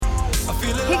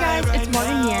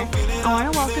I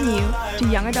want to welcome you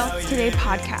to Young Adults Today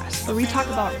podcast, where we talk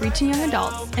about reaching young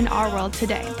adults in our world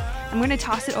today. I'm going to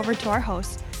toss it over to our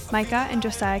hosts, Micah and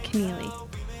Josiah Keneally.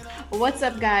 What's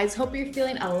up, guys? Hope you're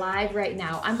feeling alive right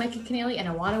now. I'm Micah Keneally, and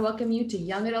I want to welcome you to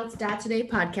Young Adults Today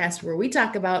podcast, where we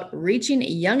talk about reaching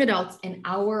young adults in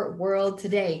our world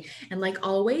today. And like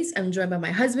always, I'm joined by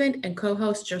my husband and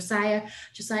co-host, Josiah.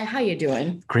 Josiah, how you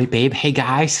doing? Great, babe. Hey,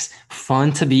 guys.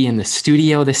 Fun to be in the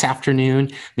studio this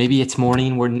afternoon. Maybe it's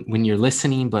morning when you're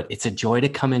listening, but it's a joy to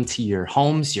come into your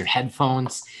homes, your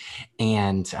headphones,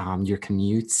 and your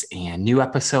commutes. And new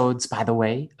episodes, by the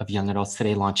way, of Young Adults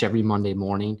Today launch every Monday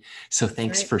morning. So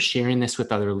thanks for sharing this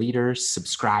with other leaders,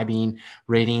 subscribing,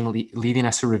 rating, leaving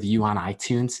us a review on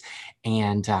iTunes.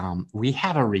 And we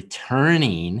have a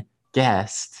returning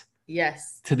guest.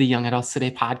 Yes. To the Young Adults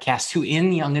Today podcast, who in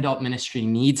the young adult ministry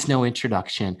needs no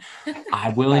introduction.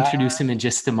 I will introduce him in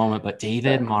just a moment, but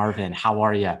David, Marvin, how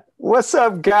are you? What's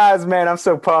up, guys, man? I'm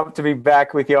so pumped to be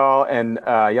back with y'all, and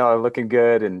y'all are looking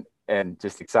good and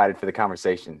just excited for the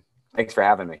conversation. Thanks for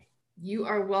having me. You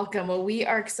are welcome. Well, we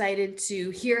are excited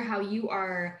to hear how you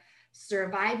are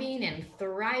surviving and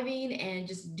thriving and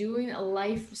just doing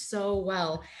life so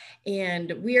well.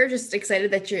 And we are just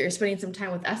excited that you're spending some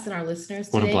time with us and our listeners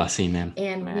today. What a blessing, man.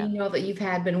 And we know that you've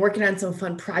been working on some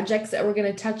fun projects that we're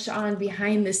going to touch on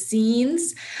behind the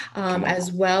scenes,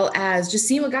 as well as just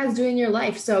seeing what God's doing in your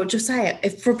life. So Josiah,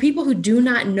 if for people who do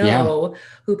not know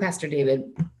who Pastor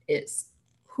David is,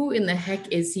 who in the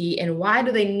heck is he, and why do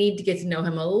they need to get to know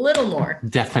him a little more?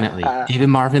 Definitely. David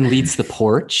Marvin leads The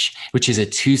Porch, which is a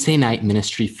Tuesday night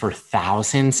ministry for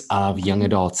thousands of young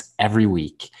adults every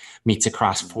week. Meets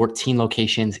across 14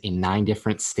 locations in 9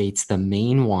 different states, the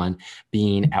main one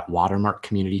being at Watermark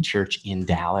Community Church in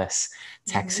Dallas,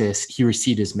 Texas. He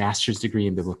received his master's degree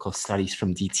in biblical studies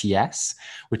from DTS,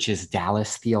 which is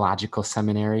Dallas Theological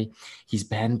Seminary. He's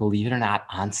been, believe it or not,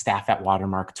 on staff at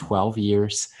Watermark 12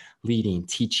 years, leading,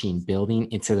 teaching,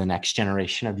 building into the next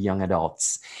generation of young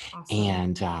adults. Awesome.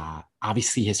 And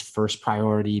obviously his first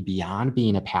priority beyond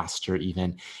being a pastor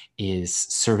even is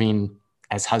serving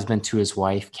as husband to his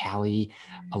wife, Callie,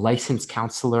 a licensed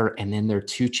counselor, and then their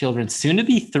 2 children, soon to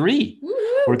be 3.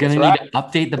 Woo-hoo! We're going to need to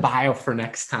update the bio for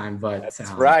next time, but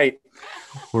that's right.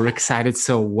 We're excited.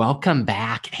 So welcome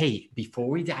back. Hey, before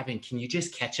we dive in, can you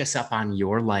just catch us up on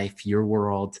your life, your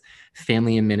world,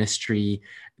 family and ministry,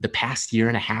 the past year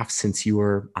and a half since you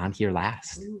were on here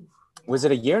last? Was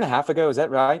it a year and a half ago? Is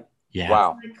that right? Yeah.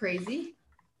 Wow. Isn't that crazy?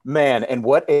 Man, and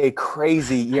what a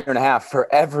crazy year and a half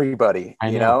for everybody.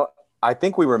 I know. I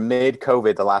think we were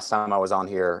mid-COVID the last time I was on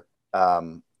here,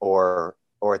 or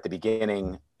at the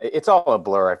beginning. It's all a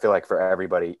blur, I feel like, for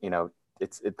everybody.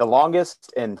 It's the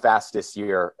longest and fastest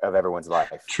year of everyone's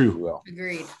life. True.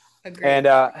 Agreed. And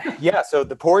so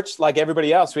The Porch, like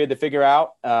everybody else, we had to figure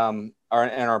out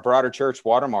our broader church,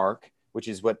 Watermark, which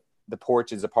is what The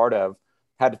Porch is a part of,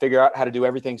 had to figure out how to do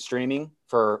everything streaming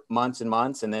for months and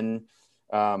months. And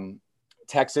then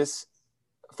Texas,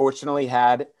 fortunately,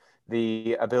 had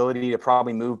the ability to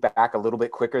probably move back a little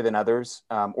bit quicker than others,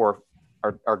 or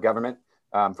our government,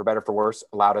 for better or for worse,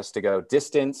 allowed us to go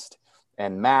distanced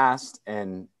and masked.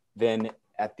 And then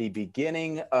at the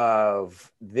beginning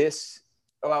of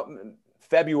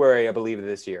February, I believe, of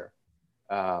this year,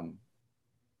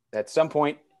 at some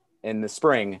point in the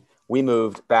spring, we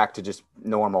moved back to just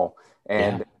normal.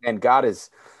 And God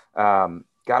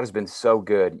has been so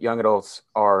good. Young adults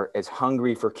are as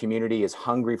hungry for community, as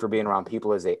hungry for being around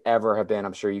people as they ever have been.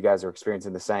 I'm sure you guys are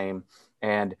experiencing the same.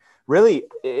 And really,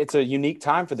 it's a unique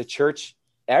time for the church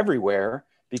everywhere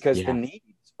because the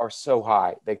needs are so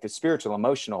high, like the spiritual,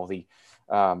 emotional, the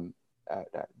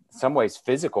some ways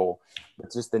physical,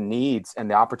 but just the needs and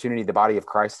the opportunity the body of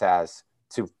Christ has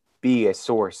to be a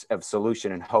source of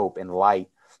solution and hope and light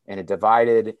in a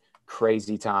divided,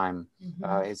 crazy time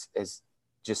is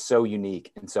just so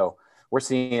unique. And so we're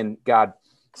seeing God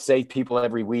save people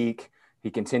every week. He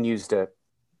continues to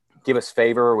give us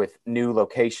favor with new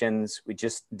locations. We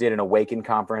just did an Awaken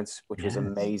conference, which was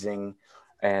amazing.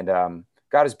 And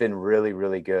God has been really,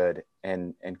 really good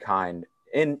and kind.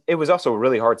 And it was also a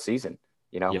really hard season,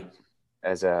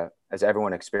 as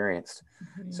everyone experienced.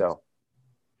 So,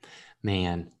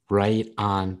 man, right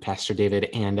on, Pastor David.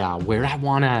 And where I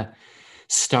want to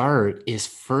start is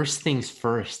first things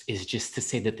first is just to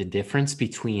say that the difference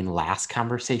between last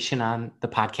conversation on the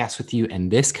podcast with you and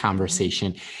this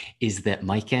conversation is that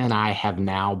Micah and I have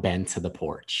now been to The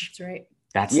Porch. That's right.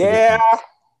 That's yeah,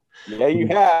 you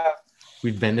have.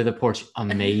 We've been to The Porch.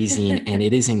 Amazing. And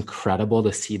it is incredible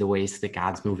to see the ways that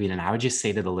God's moving. And I would just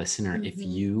say to the listener, if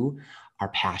you are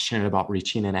passionate about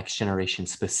reaching the next generation,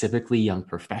 specifically young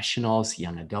professionals,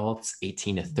 young adults,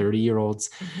 18 to 30-year-olds.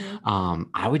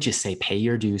 I would just say pay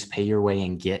your dues, pay your way,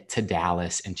 and get to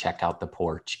Dallas and check out the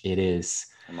porch. It is,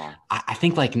 I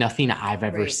think, like nothing I've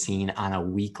ever seen on a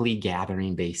weekly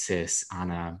gathering basis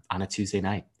on a Tuesday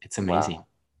night. It's amazing. Wow.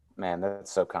 Man,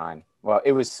 that's so kind. Well,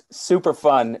 it was super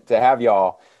fun to have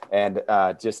y'all, and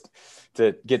just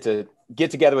to get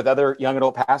together with other young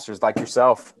adult pastors like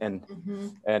yourself. And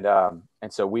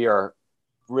so we are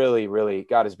really, really,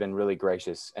 God has been really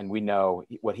gracious, and we know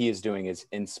what he is doing is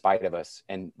in spite of us.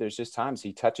 And there's just times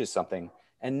he touches something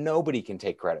and nobody can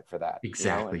take credit for that.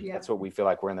 Exactly. You know? That's what we feel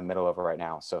like we're in the middle of right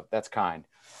now. So that's kind.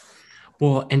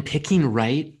 Well, and picking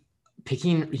right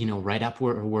up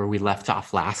where we left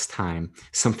off last time,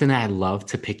 something that I'd love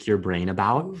to pick your brain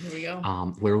about. Here we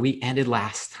go. Where we ended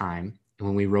last time,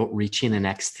 when we wrote Reaching the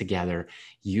Next together,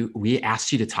 we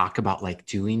asked you to talk about like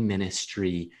doing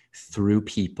ministry through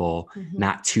people,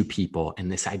 not to people.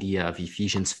 And this idea of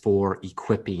Ephesians 4,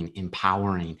 equipping,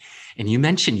 empowering. And you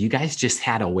mentioned you guys just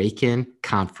had Awaken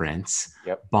conference,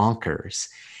 bonkers.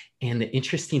 And the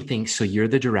interesting thing, so you're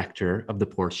the director of the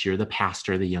porch, you're the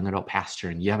pastor, the young adult pastor,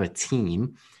 and you have a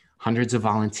team, hundreds of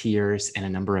volunteers and a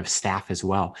number of staff as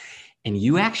well. And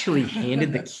you actually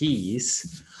handed the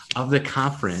keys of the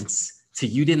conference to,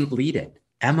 you didn't lead it,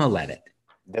 Emma led it.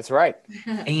 That's right.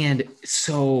 And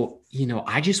so,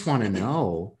 I just want to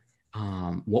know,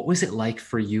 what was it like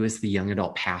for you as the young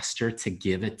adult pastor to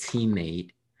give a teammate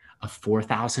a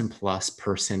 4,000 plus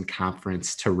person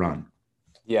conference to run?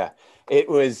 Yeah, it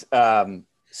was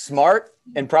smart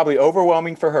and probably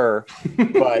overwhelming for her,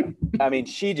 but I mean,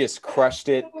 she just crushed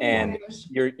it. And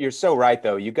you're so right,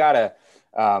 though. You gotta,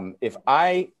 if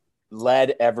I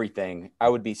led everything, I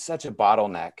would be such a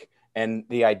bottleneck, and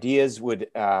the ideas would,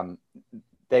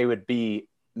 they would be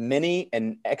many,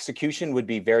 and execution would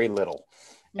be very little.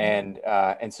 And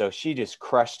so she just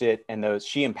crushed it. And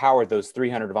she empowered those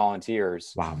 300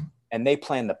 volunteers. Wow. And they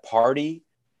planned the party.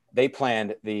 They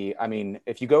planned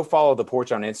if you go follow the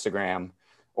porch on Instagram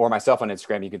or myself on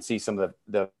Instagram, you can see some of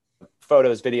the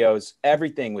photos, videos,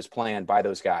 everything was planned by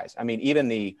those guys. I mean, even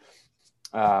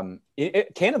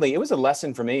candidly, it was a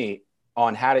lesson for me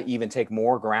on how to even take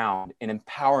more ground in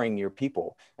empowering your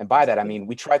people. And by that, I mean,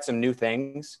 we tried some new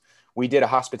things. We did a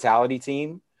hospitality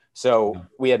team. So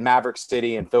we had Maverick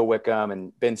City and Phil Wickham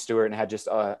and Ben Stewart, and had just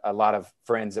a lot of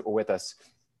friends that were with us.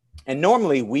 And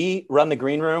normally we run the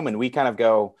green room and we kind of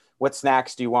go, what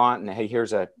snacks do you want? And hey,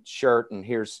 here's a shirt, and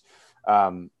here's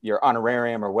your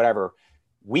honorarium or whatever.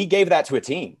 We gave that to a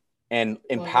team and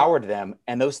empowered them.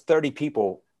 And those 30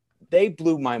 people, they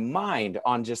blew my mind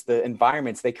on just the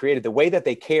environments they created, the way that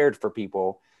they cared for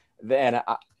people. Then,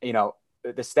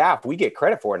 the staff, we get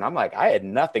credit for it. And I'm like, I had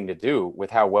nothing to do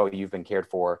with how well you've been cared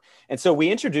for. And so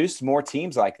we introduced more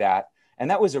teams like that.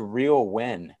 And that was a real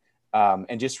win.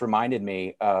 And just reminded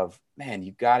me of, man,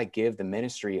 you've got to give the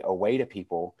ministry away to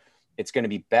people. It's going to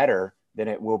be better than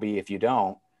it will be if you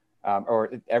don't,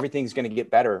 or everything's going to get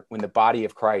better when the body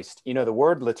of Christ, the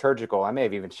word liturgical, I may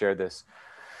have even shared this,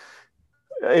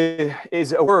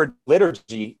 is a word,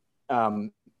 liturgy.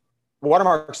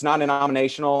 Watermark's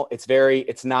non-denominational. It's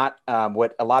not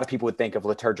what a lot of people would think of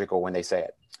liturgical when they say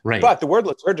it. Right. But the word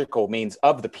liturgical means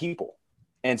of the people.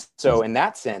 And so in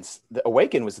that sense, the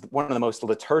Awaken was one of the most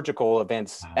liturgical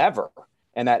events ever.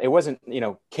 And that it wasn't,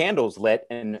 candles lit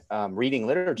and reading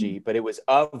liturgy, but it was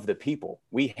of the people.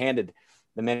 We handed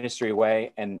the ministry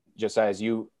away. And just as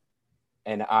you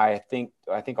and I think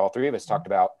all three of us talked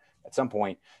about at some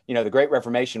point, the Great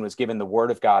Reformation was giving the word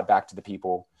of God back to the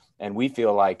people. And we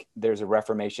feel like there's a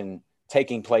Reformation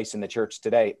taking place in the church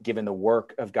today, giving the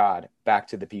work of God back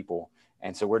to the people.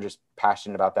 And so we're just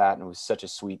passionate about that. And it was such a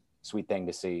sweet thing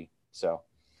to see. So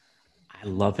I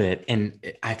love it.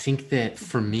 And I think that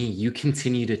for me, you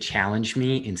continue to challenge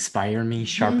me, inspire me,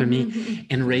 sharpen me,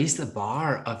 and raise the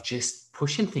bar of just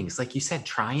pushing things. Like you said,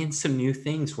 trying some new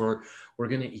things. We're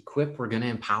going to equip, we're going to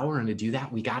empower. And to do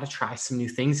that, we got to try some new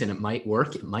things, and it might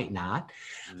work, it might not,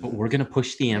 but we're going to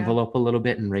push the envelope a little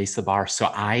bit and raise the bar. So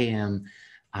I am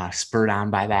spurred on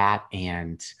by that,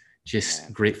 and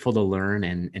just grateful to learn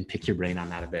and pick your brain on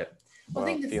that a bit. Well, I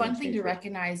think the fun thing to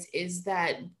recognize is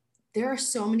that there are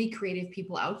so many creative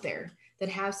people out there that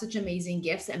have such amazing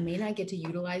gifts and may not get to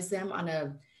utilize them on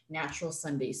a natural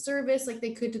Sunday service like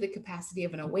they could to the capacity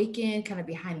of an Awaken, kind of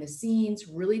behind the scenes,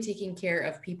 really taking care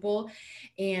of people.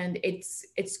 And it's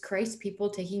Christ's people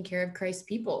taking care of Christ's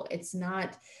people. It's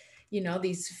not,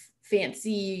 these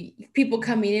fancy people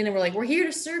coming in and we're like, we're here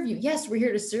to serve you. Yes, we're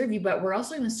here to serve you, but we're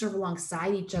also going to serve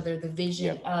alongside each other the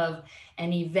vision of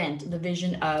an event, the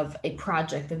vision of a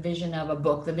project, the vision of a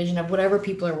book, the vision of whatever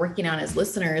people are working on as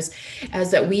listeners, as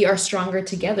that we are stronger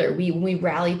together. When we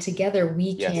rally together,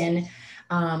 we can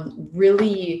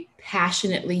really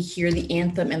passionately hear the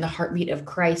anthem and the heartbeat of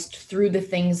Christ through the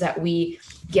things that we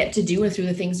get to do and through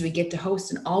the things we get to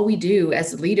host. And all we do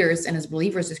as leaders and as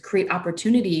believers is create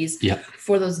opportunities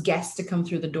for those guests to come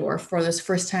through the door, for those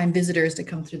first-time visitors to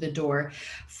come through the door,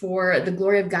 for the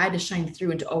glory of God to shine through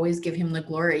and to always give him the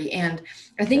glory. And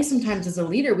I think sometimes as a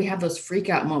leader, we have those freak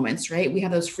out moments, right? We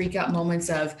have those freak out moments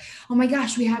of, oh my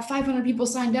gosh, we have 500 people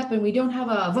signed up and we don't have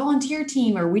a volunteer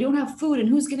team, or we don't have food, and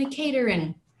who's going to cater,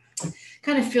 and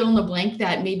kind of fill in the blank.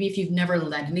 That maybe if you've never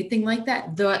led anything like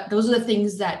that, those are the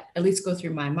things that at least go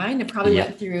through my mind. It probably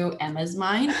went through Emma's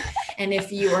mind. And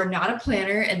if you are not a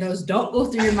planner and those don't go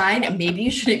through your mind, maybe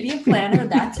you shouldn't be a planner.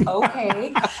 That's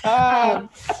okay.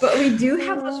 But we do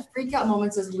have those freak out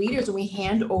moments as leaders when we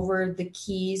hand over the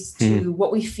keys to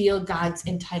what we feel God's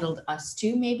entitled us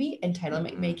to. Maybe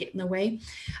entitlement may get in the way.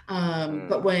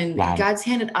 But when God's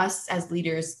handed us as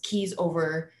leaders keys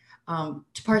over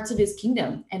to parts of his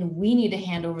kingdom, and we need to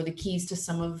hand over the keys to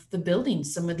some of the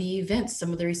buildings, some of the events,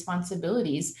 some of the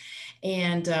responsibilities.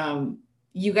 And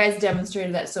you guys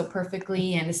demonstrated that so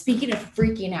perfectly. And speaking of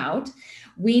freaking out,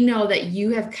 we know that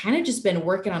you have kind of just been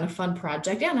working on a fun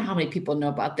project. I don't know how many people know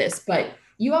about this, but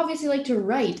you obviously like to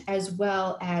write as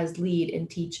well as lead and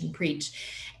teach and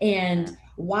preach. And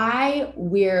why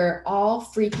we're all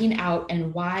freaking out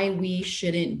and why we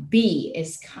shouldn't be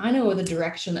is kind of the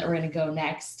direction that we're going to go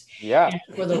next. And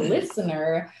for the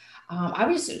listener, I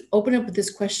would just open up with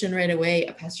this question right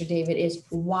away, Pastor David, is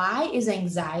why is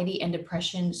anxiety and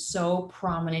depression so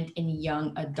prominent in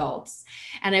young adults?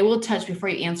 And I will touch before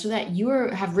you answer that, you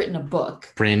have written a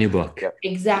book. Brand new book.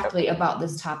 Exactly about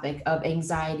this topic of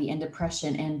anxiety and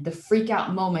depression and the freak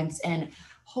out moments. And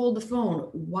hold the phone.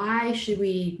 Why should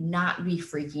we not be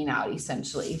freaking out,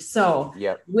 essentially? So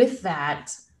with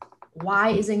that, why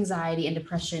is anxiety and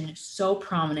depression so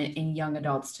prominent in young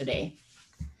adults today?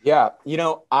 Yeah. You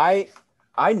know, I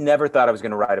never thought I was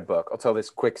going to write a book. I'll tell this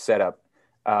quick setup.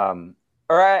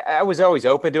 I was always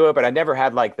open to it, but I never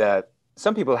had like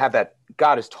some people have that,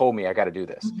 God has told me I got to do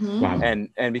this. Wow.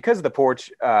 And because of the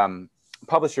porch,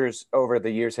 publishers over the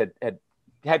years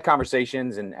had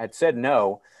conversations and had said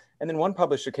no. And then one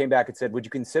publisher came back and said, would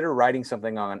you consider writing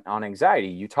something on anxiety?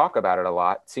 You talk about it a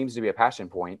lot. Seems to be a passion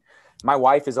point. My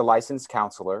wife is a licensed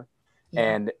counselor.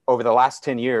 And over the last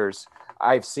 10 years,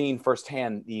 I've seen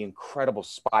firsthand the incredible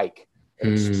spike,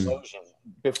 explosion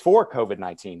before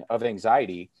COVID-19 of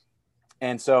anxiety.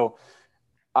 And so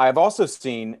I've also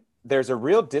seen there's a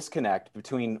real disconnect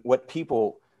between what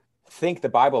people think the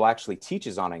Bible actually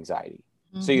teaches on anxiety.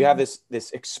 So you have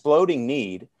this exploding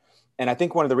need. And I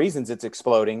think one of the reasons it's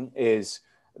exploding is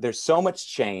there's so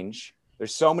much change.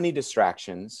 There's so many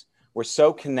distractions. We're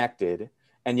so connected.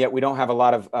 And yet we don't have a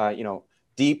lot of,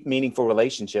 deep, meaningful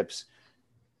relationships.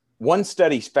 One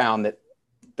study found that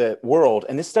the world,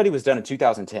 and this study was done in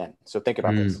 2010. So think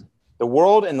about this. The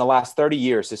world in the last 30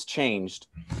 years has changed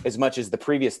as much as the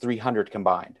previous 300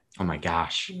 combined. Oh my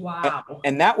gosh. Wow.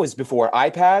 And that was before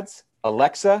iPads,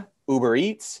 Alexa, Uber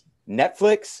Eats,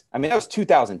 Netflix. I mean, that was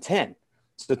 2010.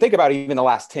 So think about even the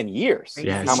last 10 years,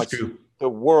 how much the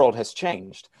world has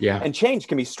changed. And change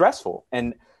can be stressful.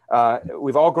 And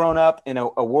we've all grown up in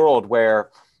a world where,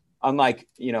 unlike,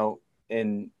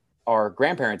 in our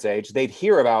grandparents' age, they'd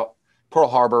hear about Pearl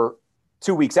Harbor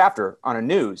 2 weeks after on a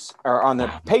news or on the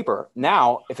paper.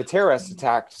 Now, if a terrorist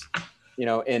attacks,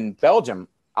 in Belgium,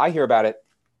 I hear about it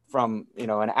from, an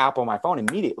app on my phone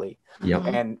immediately.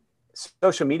 And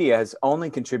social media has only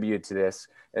contributed to this.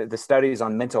 The studies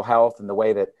on mental health and the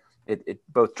way that it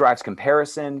both drives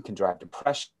comparison, can drive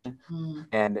depression,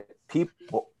 and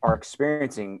people are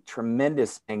experiencing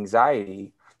tremendous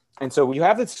anxiety. And so you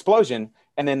have this explosion.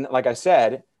 And then, like I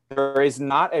said, there is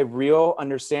not a real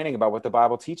understanding about what the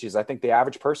Bible teaches. I think the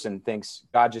average person thinks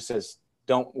God just says,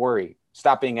 don't worry,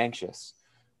 stop being anxious,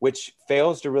 which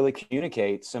fails to really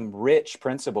communicate some rich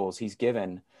principles he's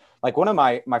given. Like one of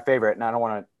my favorite, and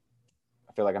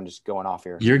I feel like I'm just going off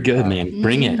here. You're good, man.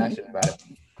 Bring it.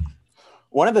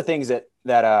 One of the things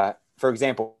that for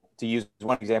example, to use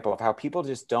one example of how people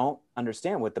just don't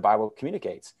understand what the Bible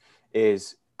communicates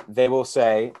is they will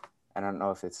say, I don't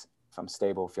know if I'm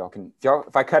stable,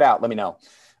 if I cut out, let me know.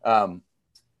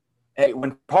 Hey,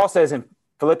 when Paul says in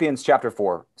Philippians chapter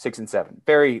 4, 6 and 7,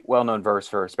 very well-known verse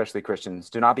for especially Christians,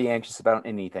 do not be anxious about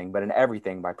anything, but in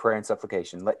everything by prayer and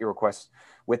supplication, let your requests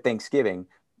with thanksgiving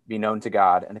be known to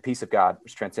God, and the peace of God,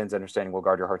 which transcends understanding, will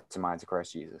guard your hearts and minds in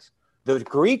Christ Jesus. The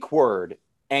Greek word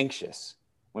anxious,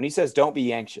 when he says don't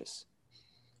be anxious,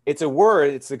 it's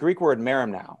the Greek word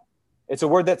merimnao. It's a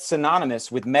word that's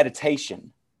synonymous with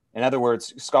meditation. In other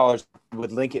words, scholars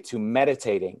would link it to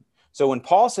meditating. So when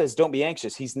Paul says don't be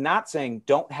anxious, he's not saying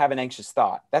don't have an anxious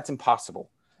thought. That's impossible.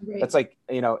 Right. That's like,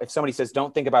 if somebody says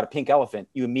don't think about a pink elephant,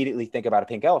 you immediately think about a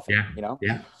pink elephant.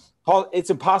 Yeah. Paul, it's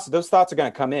impossible. Those thoughts are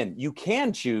going to come in. You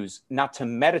can choose not to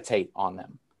meditate on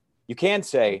them. You can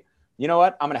say, you know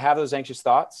what, I'm going to have those anxious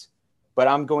thoughts, but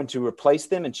I'm going to replace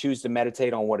them and choose to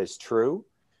meditate on what is true.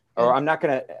 Or I'm not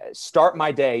going to start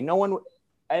my day.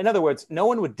 In other words, no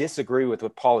one would disagree with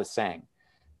what Paul is saying.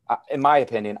 In my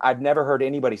opinion, I've never heard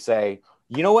anybody say,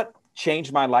 you know what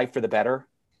changed my life for the better?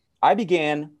 I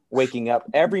began waking up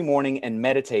every morning and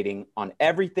meditating on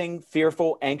everything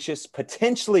fearful, anxious,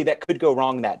 potentially that could go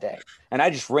wrong that day. And I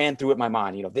just ran through it in my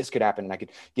mind, this could happen, and I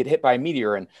could get hit by a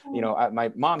meteor, and,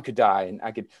 my mom could die, and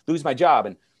I could lose my job.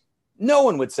 And no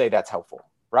one would say that's helpful,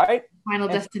 right? Final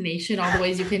Destination, all the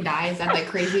ways you can die. Is that like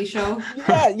crazy show?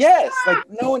 Yeah, yes. Like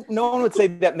no one would say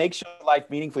that makes your life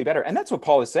meaningfully better. And that's what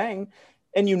Paul is saying.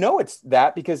 And it's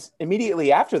that because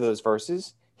immediately after those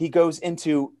verses, he goes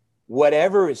into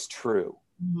whatever is true.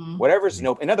 Mm-hmm. Whatever is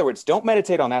in other words, don't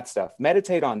meditate on that stuff.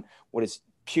 Meditate on what is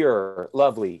pure,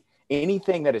 lovely,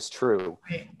 anything that is true.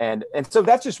 Right. And so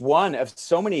that's just one of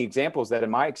so many examples that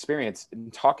in my experience in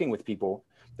talking with people,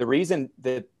 the reason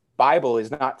the Bible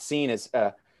is not seen as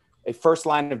a first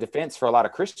line of defense for a lot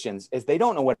of Christians is they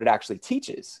don't know what it actually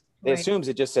teaches. They assume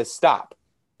it just says stop.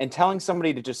 And telling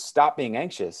somebody to just stop being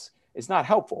anxious is not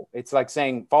helpful. It's like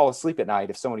saying fall asleep at night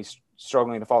if somebody's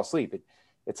struggling to fall asleep.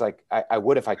 It's like, I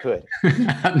would if I could.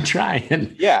 I'm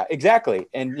trying. Yeah, exactly.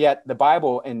 And yet the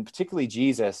Bible, and particularly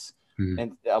Jesus,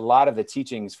 and a lot of the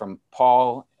teachings from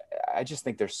Paul, I just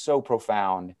think they're so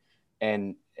profound.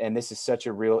 And this is such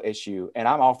a real issue. And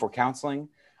I'm all for counseling.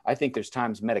 I think there's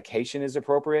times medication is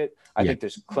appropriate. I think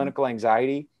there's clinical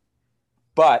anxiety.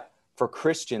 But for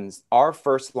Christians, our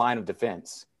first line of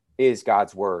defense is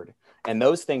God's word. And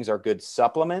those things are good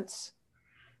supplements.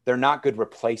 They're not good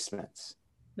replacements.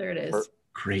 There it is.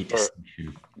 Great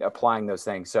distinction. Applying those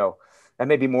things. So that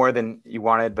may be more than you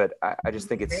wanted, but I just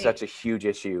think it's such a huge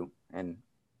issue. And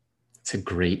it's a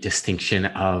great distinction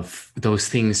of those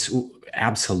things.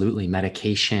 Absolutely.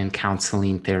 Medication,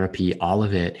 counseling, therapy, all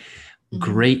of it. Mm-hmm.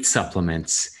 Great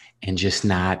supplements and just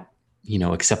not,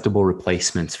 acceptable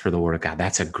replacements for the word of God.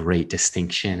 That's a great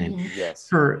distinction. And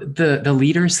for the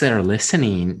leaders that are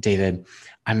listening, David,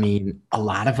 I mean, a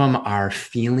lot of them are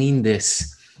feeling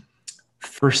this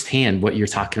firsthand, what you're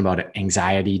talking about,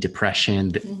 anxiety,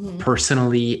 depression,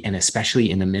 personally, and especially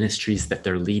in the ministries that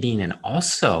they're leading. And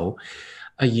also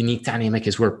a unique dynamic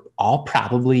is we're all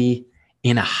probably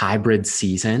in a hybrid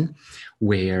season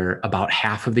where about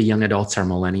half of the young adults are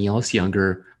millennials,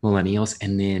 younger millennials,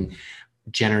 and then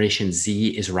Generation Z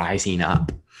is rising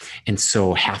up. And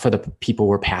so half of the people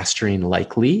we're pastoring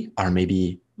likely are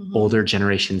maybe older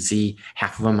Generation Z,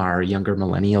 half of them are younger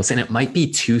millennials. And it might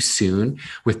be too soon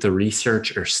with the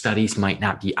research, or studies might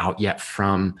not be out yet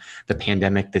from the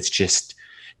pandemic that's just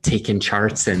taken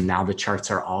charts and now the charts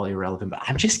are all irrelevant. But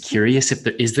I'm just curious if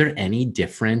is there any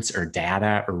difference or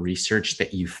data or research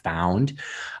that you found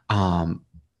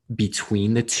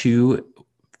between the two,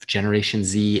 Generation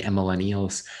Z and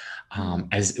millennials,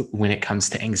 as when it comes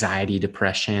to anxiety,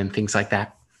 depression, things like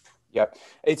that? Yep.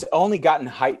 It's only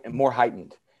gotten more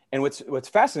heightened. And what's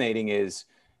fascinating is,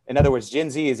 in other words, Gen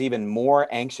Z is even more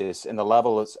anxious, and the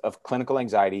levels of clinical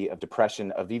anxiety, of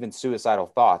depression, of even suicidal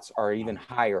thoughts are even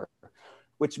higher,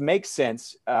 which makes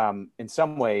sense in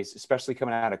some ways, especially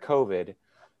coming out of COVID.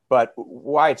 But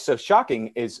why it's so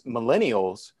shocking is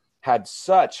millennials had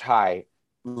such high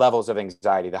levels of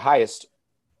anxiety, the highest,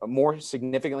 more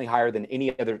significantly higher than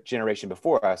any other generation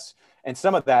before us. And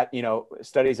some of that,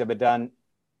 studies have been done.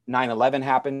 9/11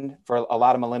 happened for a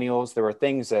lot of millennials. There were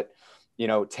things that,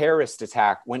 terrorist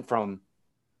attack went from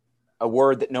a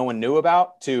word that no one knew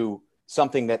about to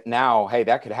something that now, hey,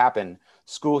 that could happen.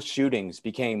 School shootings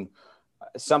became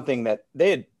something that they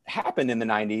had happened in the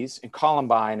 90s and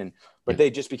Columbine, but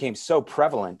they just became so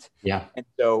prevalent. Yeah. And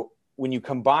so when you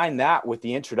combine that with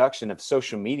the introduction of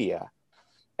social media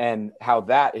and how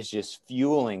that is just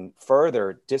fueling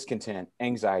further discontent,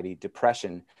 anxiety,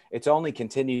 depression, it's only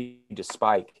continued to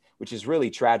spike, which is really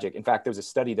tragic. In fact, there was a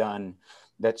study done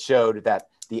that showed that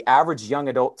the average young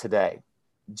adult today,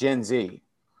 Gen Z,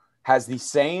 has the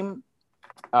same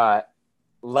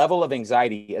level of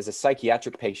anxiety as a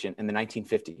psychiatric patient in the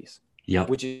 1950s. Yep.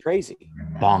 Which is crazy.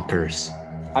 Bonkers.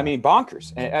 I mean,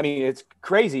 bonkers. I mean, it's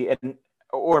crazy. And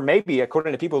or maybe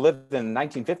according to people who lived in the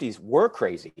 1950s, were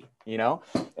crazy,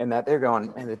 and that they're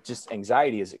going, and it just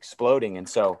anxiety is exploding. And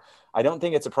so I don't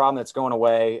think it's a problem that's going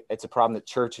away. It's a problem that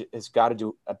church has got to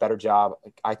do a better job,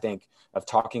 I think, of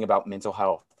talking about mental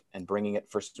health and bringing it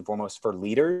first and foremost for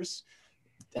leaders,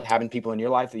 having people in your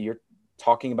life that you're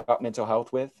talking about mental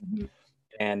health with,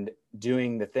 and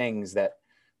doing the things that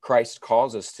Christ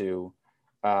calls us to.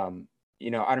 I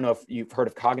don't know if you've heard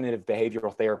of cognitive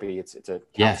behavioral therapy. It's a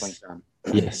counseling term.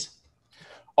 Yes.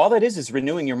 All that is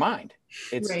renewing your mind.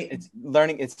 It's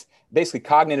learning. It's basically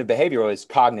cognitive behavioral is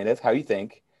cognitive, how you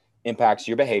think impacts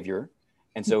your behavior.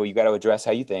 And so you got to address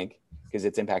how you think because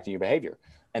it's impacting your behavior.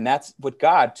 And that's what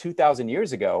God 2,000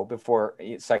 years ago, before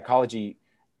psychology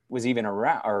was even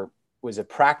around or was a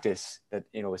practice that,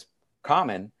 was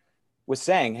common, was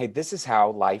saying, hey, this is how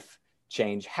life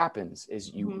change happens, is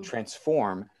you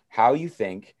transform how you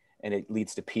think and it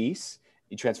leads to peace.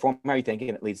 You transform how you think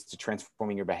and it leads to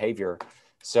transforming your behavior.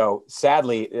 So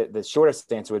sadly, the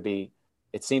shortest answer would be,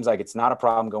 it seems like it's not a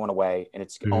problem going away and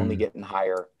it's only getting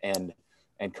higher. And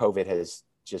COVID has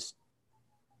just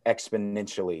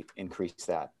exponentially increased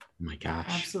that. Oh my gosh.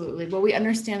 Absolutely. Well, we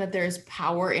understand that there's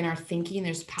power in our thinking.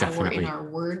 There's power in our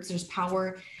words. There's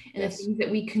power in the things that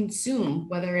we consume,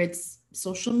 whether it's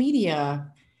social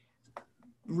media,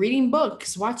 reading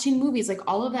books, watching movies, like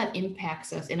all of that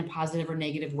impacts us in a positive or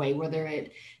negative way, whether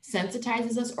it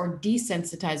sensitizes us or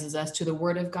desensitizes us to the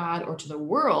word of God or to the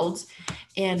world.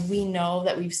 And we know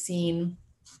that we've seen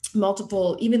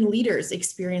multiple, even leaders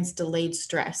experience delayed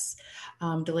stress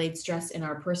in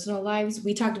our personal lives.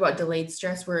 We talked about delayed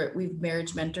stress where we've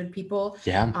marriage mentored people.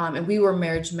 Yeah. And we were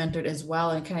marriage mentored as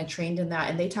well and kind of trained in that.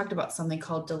 And they talked about something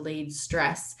called delayed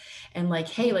stress. And like,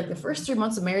 hey, like the first 3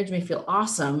 months of marriage may feel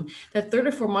awesome. That third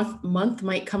or fourth month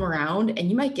might come around and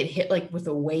you might get hit like with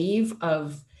a wave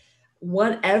of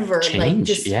whatever, change, like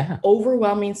just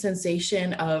overwhelming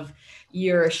sensation of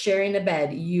you're sharing a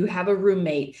bed, you have a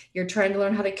roommate, you're trying to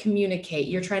learn how to communicate,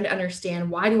 you're trying to understand,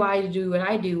 why do I do what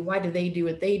I do? Why do they do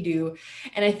what they do?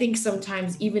 And I think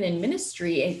sometimes even in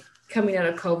ministry and coming out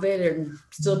of COVID and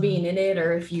still being in it,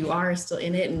 or if you are still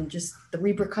in it and just the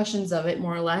repercussions of it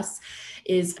more or less,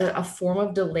 is a form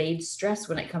of delayed stress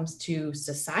when it comes to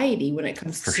society, when it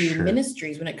comes to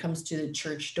ministries, when it comes to the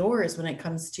church doors, when it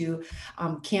comes to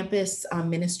campus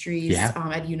ministries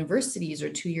at universities or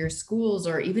 2-year schools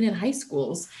or even in high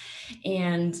schools.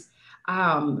 And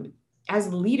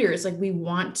as leaders, like we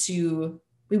want to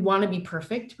be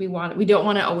perfect. We don't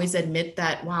want to always admit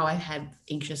that, wow, I had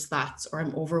anxious thoughts or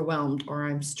I'm overwhelmed or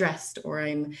I'm stressed or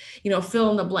I'm, fill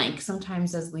in the blank.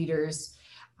 Sometimes as leaders,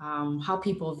 how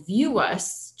people view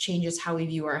us changes how we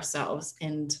view ourselves.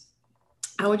 And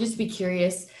I would just be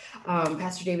curious,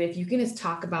 Pastor David, if you can just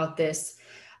talk about this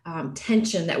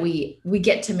tension that we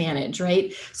get to manage,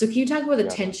 right? So can you talk about the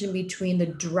tension between the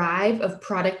drive of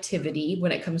productivity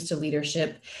when it comes to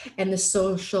leadership and the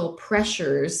social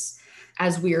pressures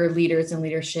as we are leaders in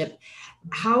leadership?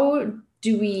 How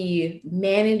do we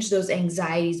manage those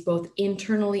anxieties both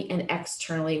internally and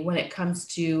externally when it comes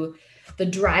to the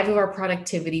drive of our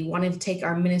productivity, wanting to take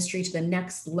our ministry to the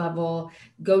next level,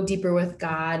 go deeper with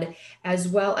God, as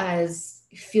well as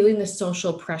feeling the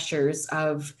social pressures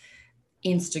of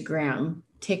Instagram,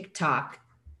 TikTok,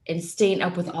 and staying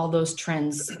up with all those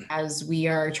trends as we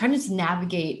are trying to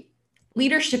navigate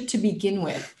leadership to begin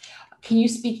with? Can you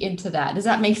speak into that? Does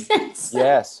that make sense?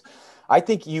 Yes. I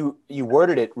think you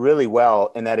worded it really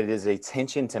well in that it is a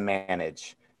tension to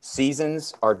manage.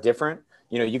 Seasons are different.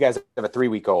 You guys have a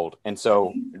 3-week-old. And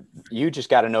so you just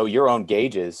got to know your own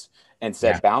gauges and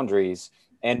set boundaries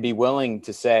and be willing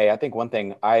to say, I think one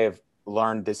thing I have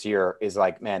learned this year is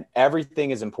like, man,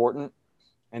 everything is important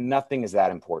and nothing is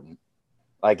that important.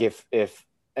 Like if,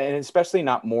 and especially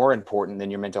not more important than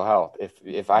your mental health.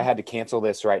 If I had to cancel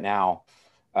this right now,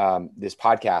 this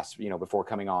podcast, before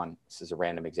coming on, this is a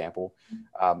random example.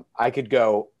 I could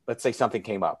go, let's say something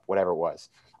came up, whatever it was.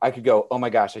 I could go, oh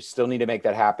my gosh, I still need to make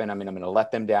that happen. I mean, I'm going to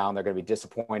let them down. They're going to be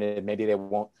disappointed. Maybe they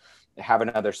won't have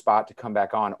another spot to come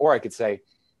back on. Or I could say,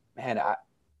 man,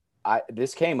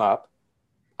 this came up.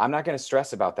 I'm not going to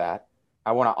stress about that.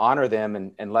 I want to honor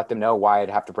them and let them know why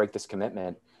I'd have to break this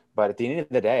commitment. But at the end of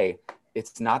the day,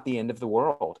 it's not the end of the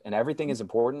world, and everything is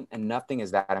important and nothing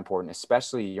is that important,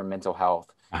 especially your mental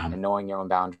health and knowing your own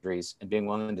boundaries and being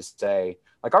willing to say,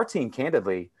 like our team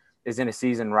candidly is in a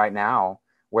season right now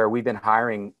where we've been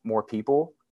hiring more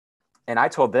people. And I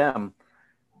told them,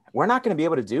 we're not going to be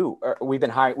able to we've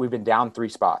been down 3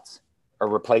 spots or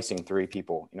replacing 3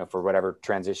 people, for whatever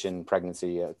transition,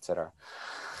 pregnancy, et cetera.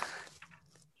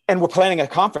 And we're planning a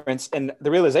conference. And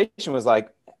the realization was like,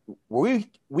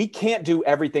 we can't do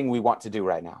everything we want to do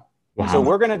right now. Wow. So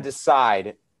we're going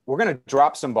to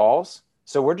drop some balls.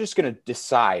 So we're just going to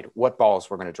decide what balls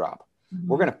we're going to drop.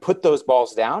 We're going to put those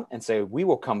balls down and say, we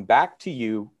will come back to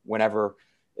you whenever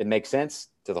it makes sense,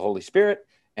 to the Holy Spirit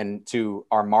and to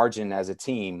our margin as a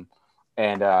team.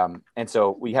 And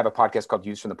so we have a podcast called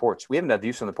Views from the Porch. We haven't done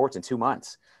Views from the Porch in 2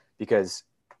 months because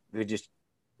it just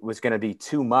was going to be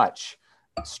too much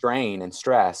strain and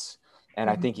stress. And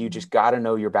I think you just got to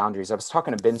know your boundaries. I was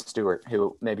talking to Ben Stewart,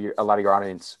 who maybe a lot of your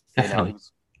audience,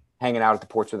 he's hanging out at the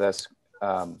porch with us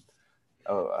a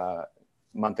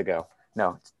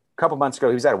couple months ago.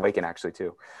 He was at Awaken actually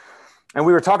too. And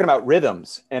we were talking about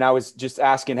rhythms, and I was just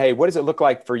asking, hey, what does it look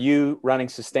like for you running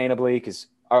sustainably? Because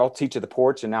I'll teach at the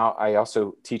porch, and now I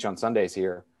also teach on Sundays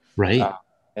here. Right.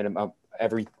 And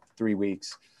every 3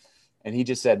 weeks. And he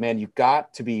just said, man, you've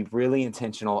got to be really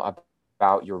intentional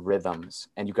about your rhythms,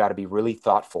 and you've got to be really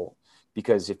thoughtful,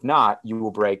 because if not, you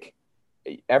will break.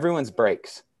 Everyone's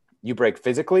breaks. You break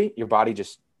physically, your body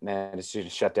it's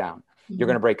just shut down. You're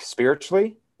going to break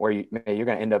spiritually, where you're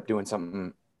going to end up doing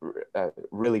something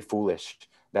really foolish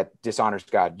that dishonors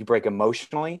God. You break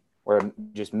emotionally, or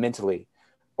just mentally,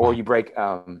 or you break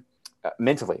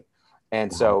mentally.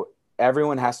 And so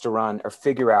everyone has to run or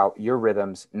figure out your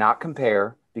rhythms, not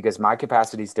compare, because my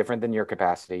capacity is different than your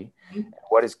capacity.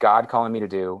 What is God calling me to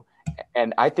do?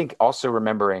 And I think also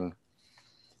remembering,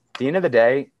 at the end of the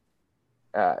day,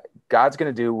 God's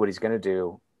going to do what he's going to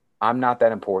do. I'm not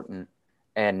that important,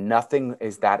 and nothing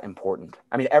is that important.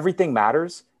 I mean, everything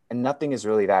matters, and nothing is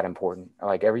really that important.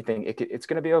 Like everything, it's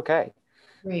going to be okay.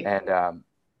 Right. And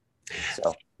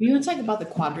so you want to talk about the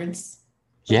quadrants?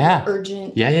 Yeah.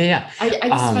 Urgent. Yeah. I just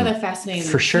find that fascinating.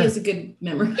 For sure. He has a good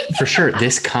memory. For sure.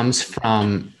 This comes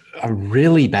from a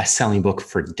really best-selling book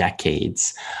for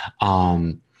decades.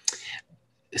 7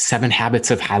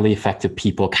 Habits of Highly Effective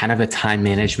People, kind of a time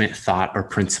management thought or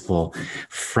principle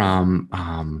from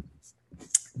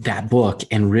that book.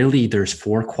 And really there's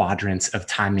 4 quadrants of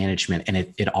time management, and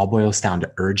it all boils down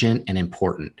to urgent and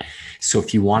important. So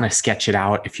if you want to sketch it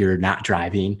out, if you're not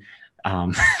driving,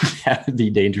 that would be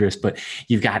dangerous, but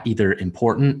you've got either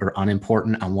important or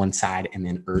unimportant on one side, and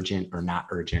then urgent or not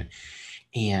urgent.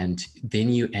 And then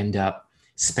you end up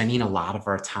spending a lot of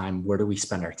our time. Where do we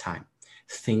spend our time?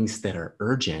 Things that are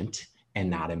urgent and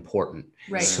not important.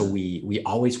 Right. So we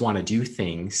always want to do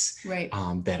things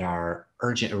that are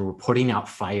urgent, or we're putting out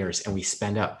fires, and we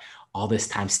spend up all this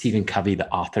time. Stephen Covey,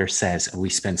 the author, says we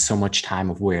spend so much time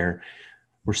of where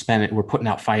we're putting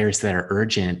out fires that are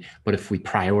urgent, but if we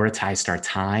prioritized our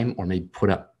time, or maybe put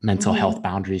up mental health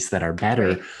boundaries that are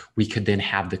better, we could then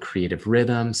have the creative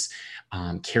rhythms.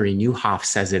 Carey Nieuwhof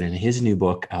says it in his new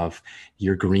book of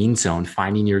your green zone,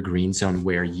 finding your green zone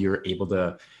where you're able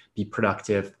to be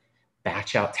productive,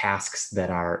 batch out tasks that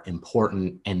are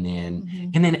important. And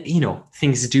then,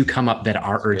 things do come up that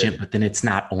are urgent, but then it's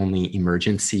not only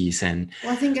emergencies. And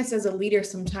well, I think as a leader,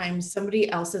 sometimes somebody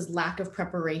else's lack of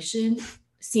preparation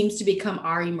seems to become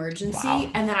our emergency.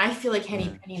 Wow. And then I feel like penny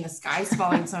in the sky's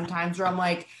falling sometimes, where I'm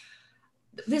like,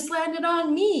 this landed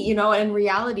on me, and in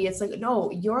reality, it's like, no,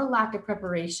 your lack of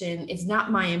preparation is not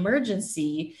my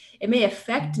emergency. It may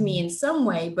affect me in some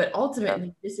way, but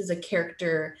ultimately this is a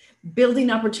character building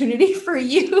opportunity for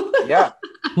you. Yeah,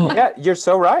 you're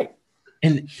so right.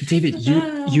 And David,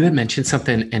 you had mentioned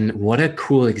something, and what a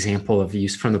cool example of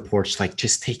use from the porch, like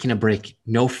just taking a break.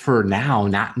 No for now,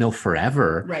 not no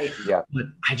forever. Right. Yeah. But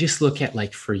I just look at,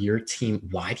 like, for your team,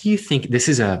 why do you think, this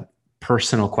is a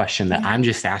personal question that I'm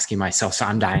just asking myself, so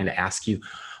I'm dying to ask you,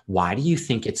 why do you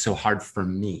think it's so hard for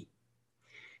me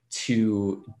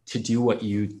to do what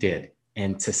you did,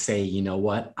 and to say, you know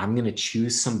what, I'm going to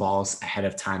choose some balls ahead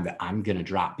of time that I'm going to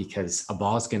drop, because a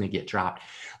ball is going to get dropped?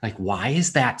 Like, why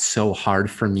is that so hard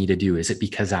for me to do? Is it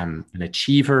because I'm an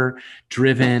achiever,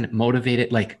 driven,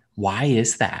 motivated? Like, why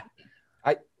is that?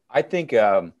 I think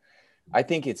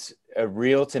it's a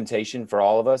real temptation for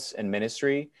all of us in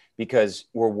ministry, because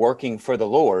we're working for the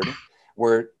Lord.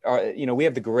 We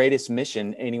have the greatest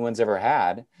mission anyone's ever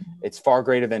had. It's far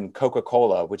greater than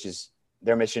Coca-Cola, which is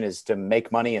their mission is to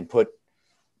make money and put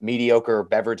mediocre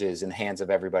beverages in the hands of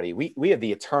everybody. We have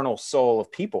the eternal soul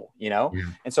of people,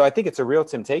 And so I think it's a real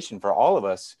temptation for all of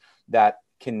us that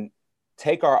can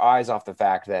take our eyes off the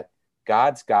fact that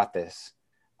God's got this.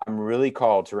 I'm really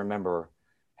called to remember,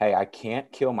 hey, I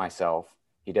can't kill myself.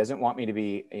 He doesn't want me to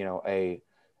be,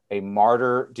 a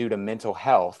martyr due to mental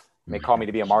health. He may call me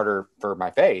to be a martyr for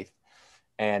my faith,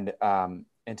 and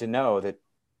to know that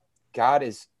God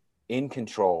is in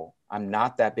control. I'm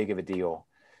not that big of a deal.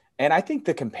 And I think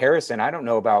the comparison, I don't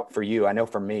know about for you, I know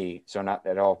for me, so I'm not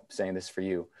at all saying this for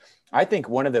you. I think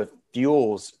one of the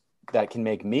fuels that can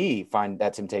make me find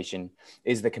that temptation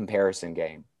is the comparison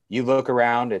game. You look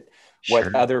around at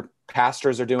what other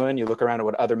pastors are doing. You look around at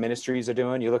what other ministries are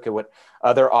doing. You look at what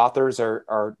other authors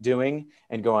are doing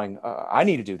and going, I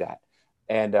need to do that.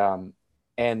 And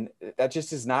that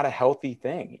just is not a healthy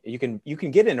thing. You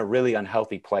can get in a really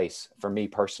unhealthy place for me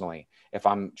personally, if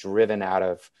I'm driven out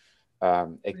of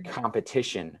a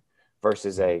competition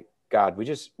versus a God,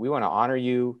 we want to honor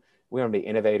you. We want to be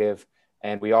innovative.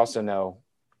 And we also know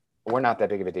we're not that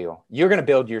big of a deal. You're going to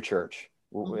build your church.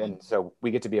 And so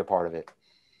we get to be a part of it.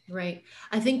 Right.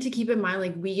 I think to keep in mind,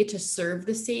 like, we get to serve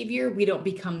the Savior. We don't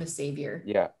become the Savior.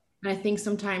 Yeah. And I think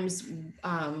sometimes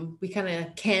we kind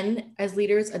of can, as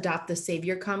leaders, adopt the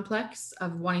Savior complex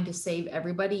of wanting to save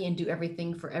everybody and do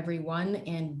everything for everyone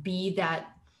and be that,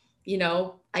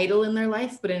 idol in their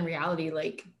life. But in reality,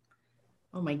 like,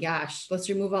 oh my gosh, let's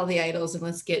remove all the idols and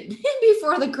let's get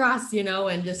before the cross,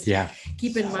 and just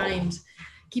keep in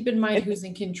mind who's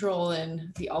in control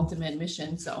and the ultimate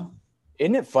mission. So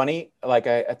isn't it funny? Like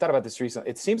I thought about this recently.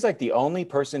 It seems like the only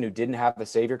person who didn't have the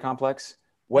Savior complex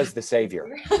was the Savior.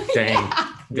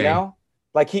 Dang.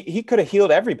 Like he could have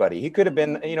healed everybody. He could have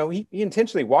been, he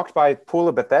intentionally walked by a pool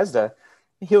of Bethesda.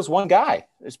 He heals one guy.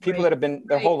 There's people that have been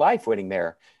their whole life waiting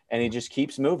there, and he just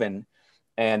keeps moving.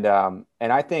 And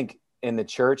I think in the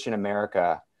church in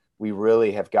America, we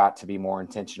really have got to be more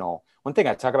intentional. One thing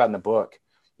I talk about in the book,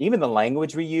 even the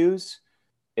language we use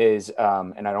is,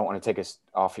 and I don't want to take us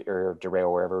off or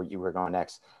derail wherever you were going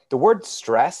next. The word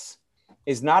stress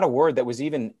is not a word that was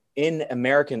even in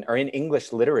American or in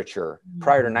English literature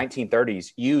prior to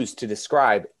 1930s used to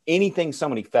describe anything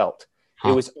somebody felt.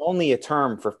 It was only a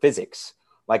term for physics.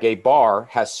 Like a bar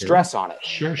has stress on it.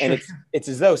 Sure. It's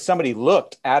as though somebody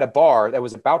looked at a bar that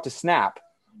was about to snap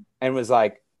and was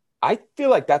like, I feel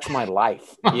like that's my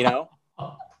life,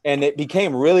 And it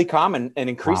became really common and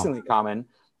increasingly common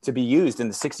to be used in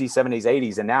the 60s, 70s,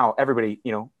 80s. And now everybody,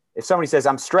 if somebody says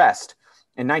I'm stressed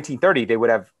in 1930, they would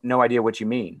have no idea what you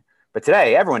mean. But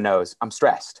today everyone knows I'm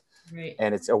stressed. Right.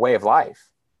 And it's a way of life.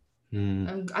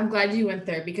 I'm glad you went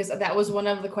there, because that was one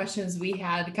of the questions we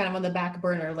had kind of on the back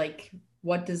burner. Like,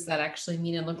 what does that actually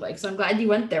mean and look like? So I'm glad you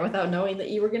went there without knowing that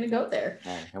you were going to go there.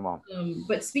 Right, come on.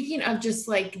 But speaking of just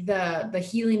like the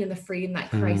healing and the freedom that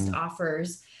Christ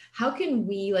offers, how can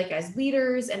we, like, as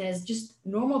leaders and as just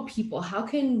normal people, how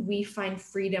can we find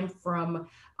freedom from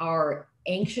our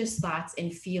anxious thoughts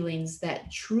and feelings that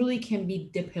truly can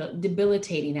be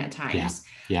debilitating at times?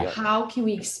 Yeah. How can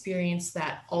we experience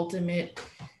that ultimate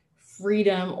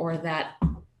freedom or that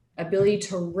ability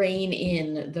to rein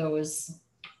in those,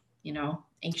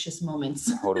 anxious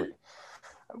moments? Totally.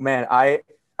 Man, I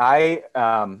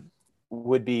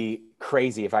would be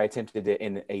crazy if I attempted to,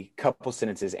 in a couple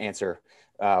sentences, answer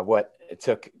what it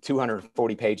took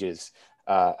 240 pages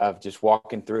of just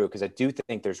walking through, because I do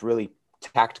think there's really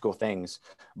tactical things.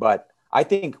 But I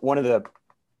think one of the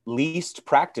least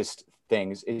practiced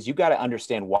things is you got to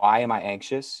understand, why am I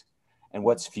anxious and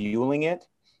what's fueling it?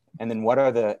 And then what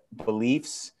are the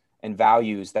beliefs and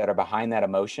values that are behind that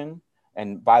emotion?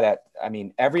 And by that, I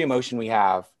mean, every emotion we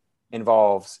have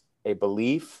involves a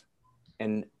belief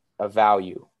and a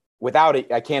value. Without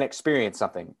it, I can't experience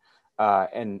something.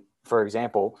 And for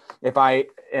example, if I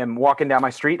am walking down my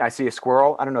street and I see a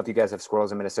squirrel, I don't know if you guys have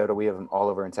squirrels in Minnesota. We have them all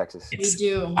over in Texas. We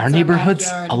do. Our neighborhood's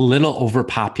a little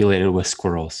overpopulated with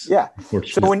squirrels. Yeah.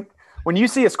 So when you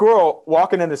see a squirrel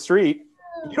walking in the street,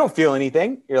 you don't feel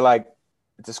anything. You're like,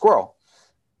 it's a squirrel.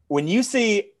 When you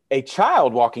see a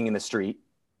child walking in the street,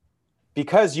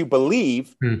 because you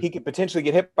believe he could potentially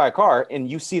get hit by a car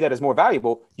and you see that as more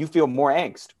valuable, you feel more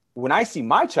angst. When I see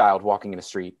my child walking in the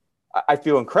street, I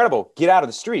feel incredible. Get out of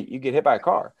the street. You get hit by a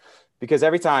car. Because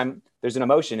every time there's an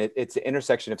emotion, it's the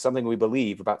intersection of something we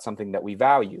believe about something that we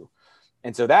value.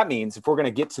 And so that means if we're going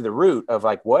to get to the root of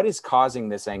like, what is causing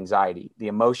this anxiety, the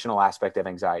emotional aspect of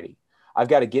anxiety, I've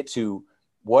got to get to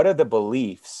what are the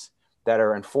beliefs that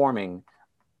are informing,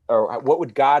 or what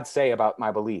would God say about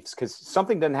my beliefs? Because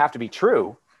something doesn't have to be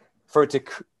true for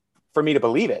me to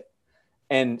believe it.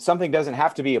 And something doesn't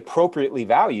have to be appropriately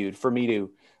valued for me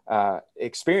to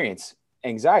experience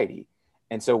anxiety.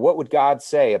 And so what would God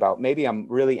say about, maybe I'm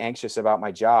really anxious about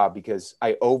my job because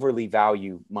I overly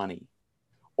value money,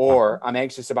 or I'm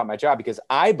anxious about my job because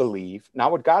I believe,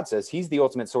 not what God says, he's the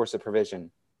ultimate source of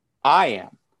provision. I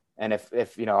am. And if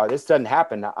this doesn't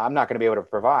happen, I'm not going to be able to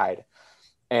provide.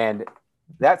 And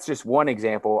that's just one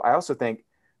example. I also think,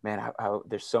 man,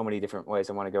 there's so many different ways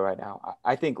I want to go right now.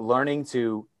 I think learning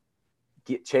to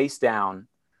chase down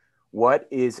what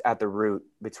is at the root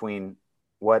between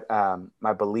what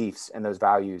my beliefs and those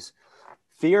values.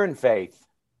 Fear and faith,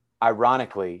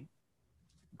 ironically,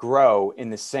 grow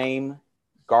in the same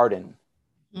garden,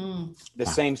 the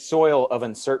same soil of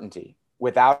uncertainty.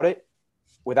 Without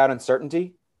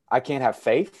uncertainty, I can't have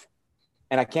faith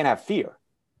and I can't have fear.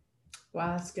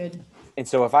 Wow, that's good. And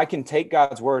so if I can take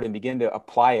God's word and begin to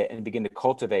apply it and begin to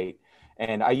cultivate,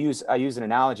 and I use an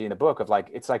analogy in the book of like,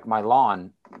 it's like my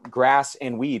lawn, grass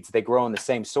and weeds, they grow in the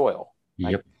same soil.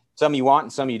 Right? Yep. Some you want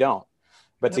and some you don't.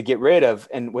 But to get rid of,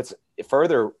 and what's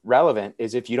further relevant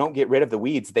is if you don't get rid of the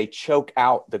weeds, they choke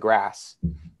out the grass.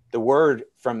 The word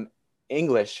from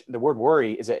English, the word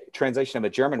worry is a translation of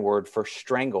a German word for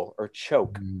strangle or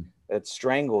choke. It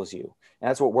strangles you. And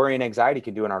that's what worry and anxiety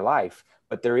can do in our life.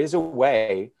 But there is a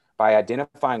way, by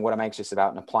identifying what I'm anxious about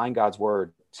and applying God's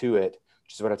word to it,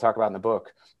 which is what I talk about in the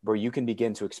book, where you can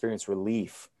begin to experience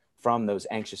relief from those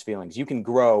anxious feelings. You can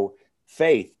grow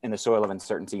faith in the soil of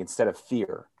uncertainty instead of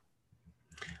fear.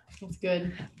 That's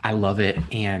good. I love it.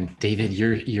 And David,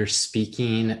 you're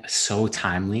speaking so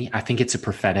timely. I think it's a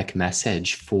prophetic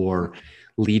message for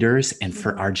leaders and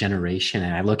for our generation.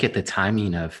 And I look at the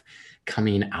timing of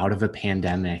coming out of a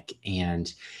pandemic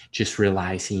and just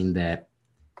realizing that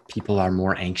people are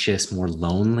more anxious, more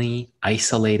lonely,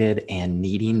 isolated, and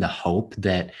needing the hope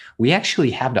that we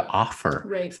actually have to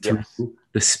offer through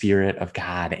the Spirit of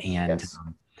God. And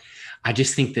I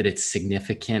just think that it's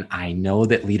significant. I know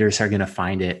that leaders are going to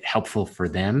find it helpful for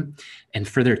them and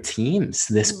for their teams,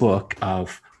 this book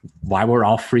of why we're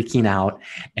all freaking out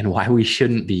and why we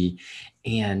shouldn't be.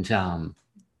 And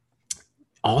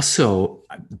also,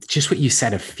 just what you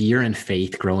said of fear and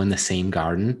faith grow in the same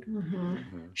garden.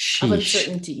 Of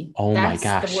uncertainty. Oh That's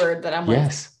my gosh. the word that I'm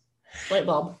like, light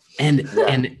bulb.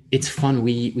 And it's fun.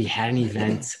 We had an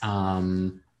event,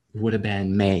 would have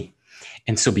been May.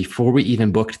 And so before we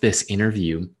even booked this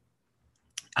interview,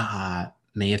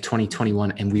 May of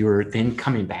 2021, and we were then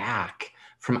coming back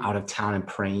from out of town and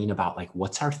praying about like,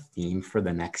 what's our theme for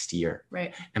the next year?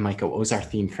 Right. And Micah, what was our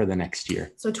theme for the next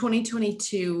year? So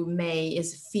 2022 May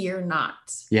is fear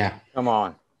not. Yeah. Come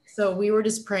on. So we were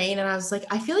just praying and I was like,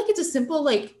 I feel like it's a simple,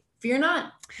 like, fear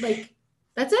not. Like,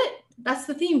 that's it. That's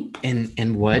the theme.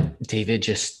 And what David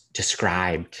just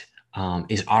described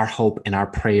is our hope and our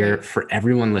prayer for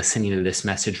everyone listening to this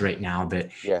message right now,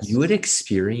 that you would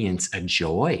experience a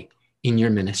joy in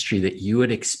your ministry, that you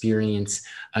would experience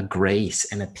a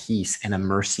grace and a peace and a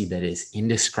mercy that is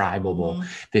indescribable.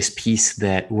 This peace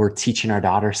that we're teaching our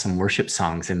daughter some worship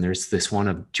songs, and there's this one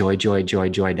of joy, joy, joy,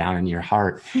 joy down in your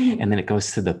heart. And then it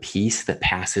goes to the peace that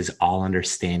passes all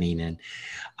understanding.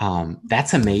 And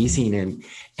that's amazing.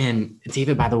 And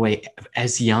David, by the way,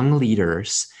 as young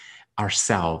leaders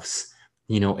ourselves,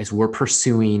 you know, as we're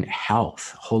pursuing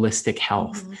health, holistic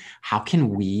health, how can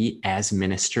we as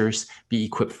ministers be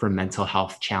equipped for mental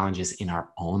health challenges in our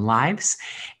own lives?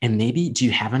 And maybe, do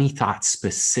you have any thoughts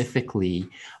specifically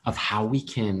of how we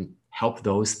can help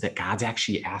those that God's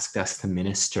actually asked us to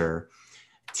minister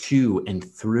to and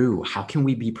through? How can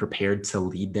we be prepared to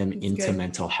lead them into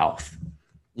mental health?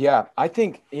 Yeah, I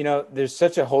think, you know, there's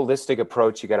such a holistic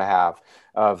approach you got to have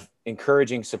of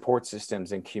encouraging support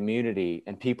systems and community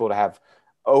and people to have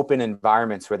open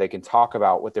environments where they can talk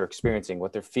about what they're experiencing,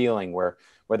 what they're feeling, where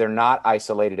they're not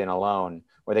isolated and alone,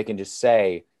 where they can just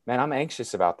say, man, I'm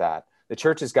anxious about that. The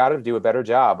church has got to do a better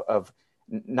job of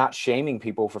not shaming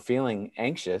people for feeling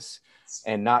anxious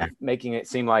and not making it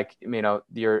seem like, you know,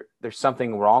 there's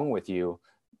something wrong with you,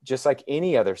 just like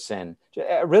any other sin,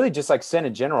 really just like sin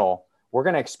in general. We're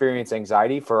going to experience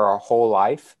anxiety for our whole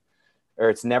life, or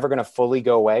it's never going to fully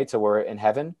go away till we're in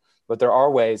heaven. But there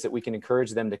are ways that we can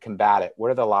encourage them to combat it.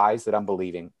 What are the lies that I'm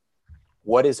believing?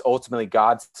 What does ultimately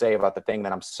God say about the thing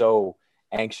that I'm so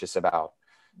anxious about?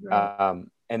 Right.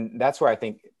 And that's where I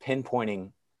think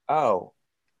pinpointing, an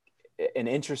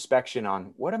introspection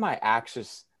on what am I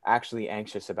actually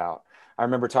anxious about? I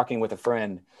remember talking with a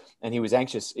friend, and he was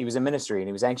anxious. He was in ministry, and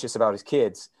he was anxious about his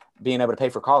kids being able to pay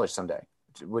for college someday,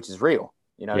 which is real.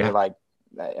 You know, you're like,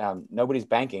 nobody's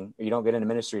banking, or you don't get into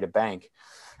ministry to bank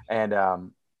and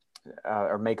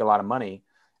or make a lot of money.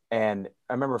 And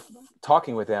I remember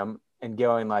talking with him and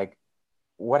going like,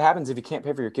 what happens if you can't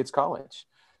pay for your kids' college?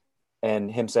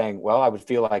 And him saying, well, I would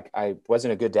feel like I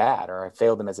wasn't a good dad, or I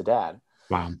failed them as a dad.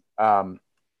 Wow.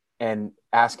 And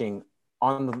asking,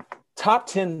 on the top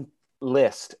 10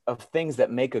 list of things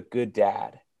that make a good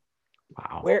dad,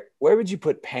 wow, where would you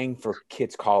put paying for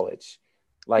kids' college?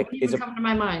 Like, is it come to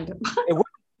my mind?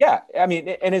 Yeah. I mean,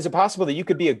 and is it possible that you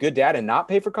could be a good dad and not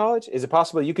pay for college? Is it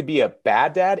possible you could be a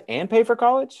bad dad and pay for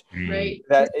college? Right.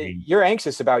 That you're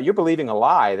anxious about, you're believing a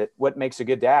lie that what makes a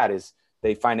good dad is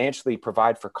they financially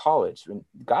provide for college. And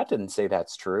God didn't say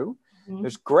that's true.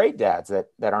 There's great dads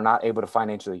that are not able to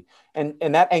financially, and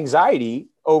that anxiety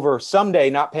over someday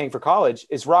not paying for college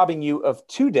is robbing you of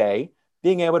today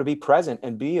being able to be present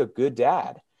and be a good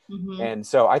dad. And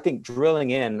so I think drilling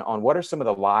in on what are some of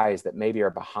the lies that maybe are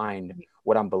behind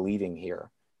what I'm believing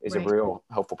here is a real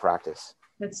helpful practice.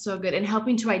 That's so good. And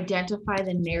helping to identify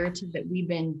the narrative that we've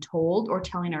been told or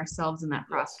telling ourselves in that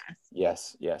process.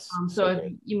 Yes. So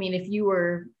if you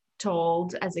were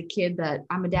told as a kid that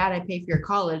I'm a dad, I pay for your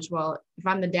college. Well, if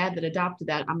I'm the dad that adopted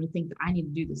that, I'm going to think that I need to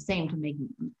do the same to make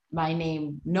my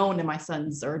name known in my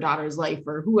son's or daughter's life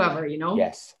or whoever,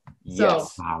 Yes. So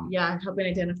helping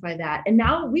identify that. And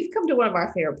now we've come to one of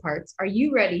our favorite parts. Are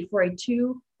you ready for a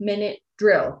 2-minute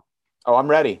drill? Oh, I'm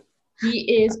ready.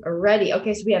 He is ready.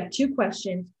 Okay. So we have 2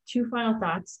 questions, 2 final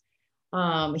thoughts.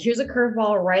 Here's a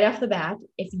curveball right off the bat.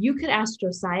 If you could ask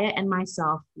Josiah and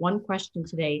myself one question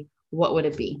today, what would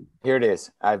it be? Here it is.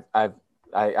 I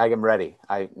am ready.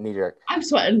 I need your. I'm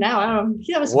sweating now.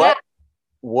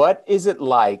 What is it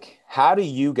like? How do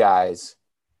you guys?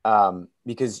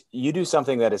 Because you do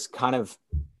something that is kind of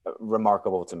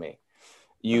remarkable to me.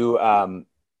 You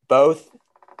both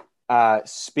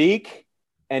speak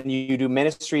and you do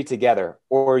ministry together,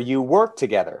 or you work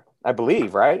together. I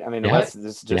believe, right? I mean, unless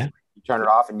this is just you turn it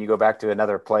off and you go back to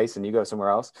another place and you go somewhere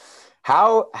else.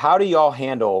 How do y'all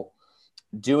handle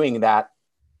doing that,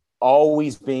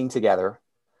 always being together,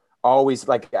 always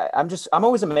I'm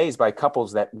always amazed by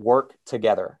couples that work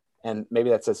together. And maybe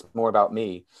that says more about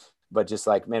me, but just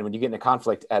like, man, when you get into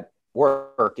conflict at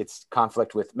work, it's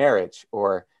conflict with marriage.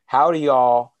 Or how do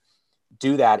y'all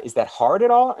do that? Is that hard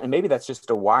at all? And maybe that's just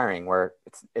a wiring where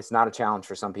it's not a challenge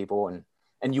for some people.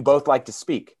 And you both like to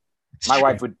speak. My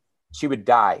wife would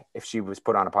die if she was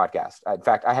put on a podcast. In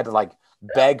fact, I had to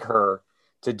beg her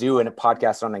to do a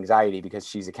podcast on anxiety because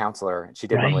she's a counselor and she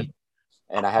did one with,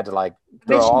 and I had to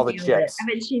throw all the chips. I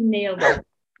bet she nailed it.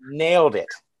 Nailed it.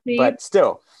 See? But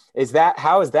still,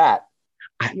 how is that?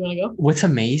 What's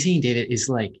amazing, David, is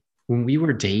when we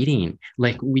were dating,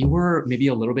 we were maybe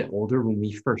a little bit older when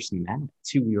we first met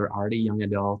too. We were already young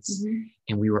adults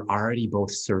and we were already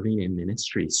both serving in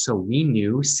ministry. So we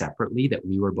knew separately that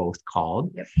we were both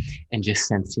called and just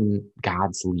sensing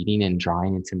God's leading and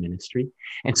drawing into ministry.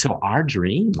 And so our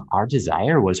dream, our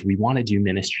desire was we want to do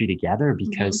ministry together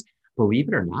because believe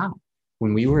it or not,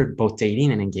 when we were both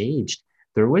dating and engaged,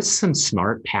 there was some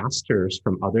smart pastors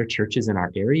from other churches in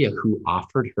our area who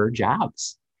offered her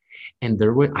jobs. And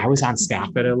I was on staff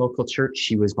at a local church.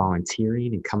 She was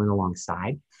volunteering and coming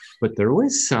alongside, but there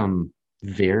was some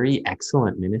very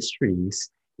excellent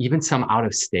ministries, even some out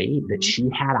of state that she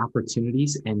had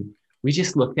opportunities. And we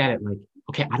just looked at it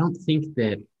okay, I don't think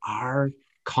that our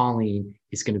calling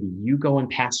is going to be you go and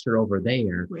pastor over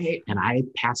there and I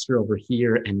pastor over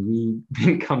here and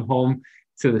we come home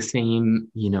to the same,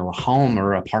 home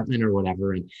or apartment or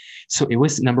whatever. And so it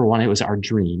was, number one, it was our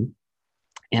dream.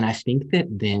 And I think that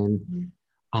then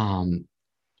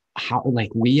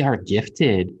we are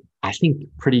gifted, I think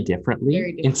pretty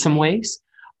differently in some ways.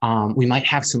 We might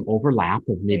have some overlap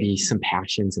of maybe some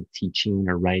passions of teaching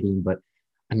or writing, but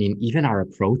I mean, even our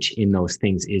approach in those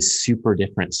things is super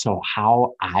different. So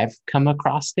how I've come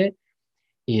across it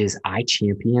is I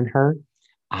champion her,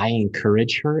 I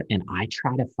encourage her, and I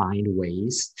try to find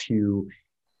ways to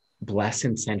bless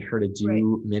and send her to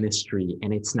do ministry.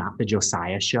 And it's not the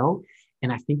Josiah show.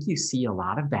 And I think you see a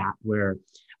lot of that where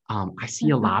I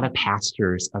see a lot of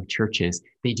pastors of churches,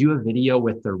 they do a video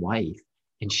with their wife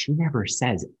and she never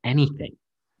says anything.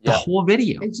 The whole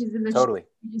video. And she's in the totally.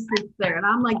 She just sits there. And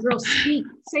I'm like, girl, speak.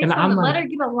 Say something. Let her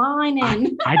get a line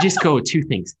in. I just go 2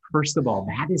 things. First of all,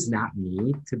 that is not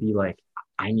me to be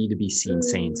I need to be seen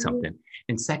saying something.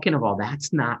 And second of all,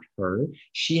 that's not her.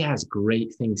 She has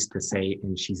great things to say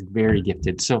and she's very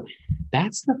gifted. So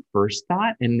that's the first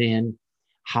thought. And then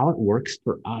how it works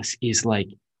for us is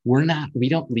we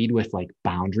don't lead with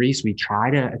boundaries. We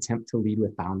try to attempt to lead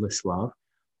with boundless love.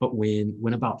 But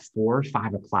when about 4 or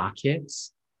 5 o'clock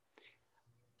hits,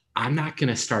 I'm not going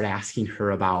to start asking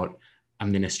her about a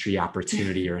ministry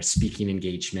opportunity or a speaking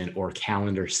engagement or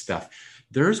calendar stuff.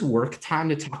 There's work time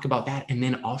to talk about that. And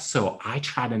then also I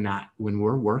try to not, when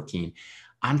we're working,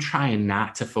 I'm trying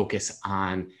not to focus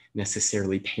on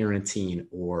necessarily parenting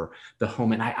or the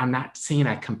home. And I'm not saying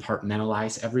I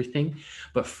compartmentalize everything,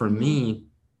 but for me,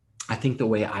 I think the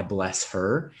way I bless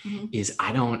her is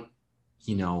I don't,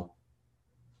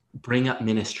 bring up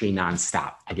ministry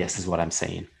nonstop, I guess is what I'm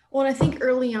saying. Well, and I think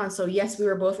early on, so yes, we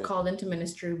were both called into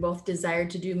ministry. We both desired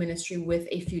to do ministry with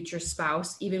a future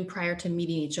spouse, even prior to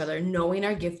meeting each other, knowing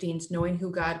our giftings, knowing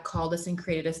who God called us and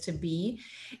created us to be.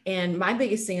 And my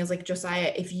biggest thing is like,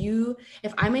 Josiah,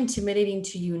 if I'm intimidating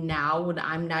to you now when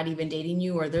I'm not even dating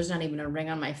you, or there's not even a ring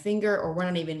on my finger, or we're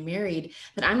not even married,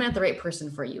 then I'm not the right person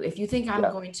for you. If you think I'm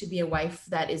going to be a wife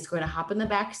that is going to hop in the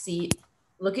back seat,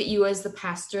 look at you as the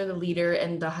pastor, the leader,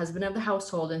 and the husband of the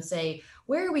household and say,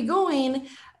 where are we going?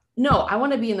 No, I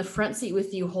want to be in the front seat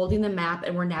with you, holding the map,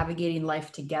 and we're navigating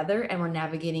life together, and we're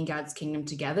navigating God's kingdom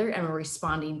together, and we're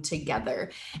responding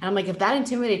together. And I'm like, if that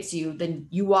intimidates you, then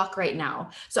you walk right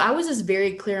now. So I was just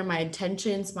very clear in my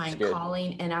intentions, my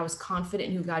calling, and I was confident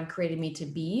in who God created me to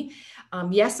be.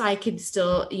 Yes, I could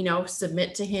still,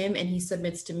 submit to him, and he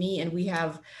submits to me, and we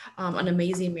have an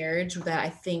amazing marriage that I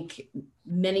think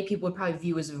many people would probably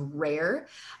view as rare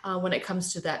when it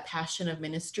comes to that passion of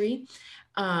ministry.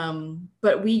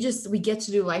 But we get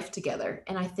to do life together.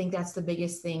 And I think that's the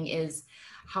biggest thing is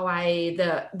how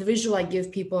the visual I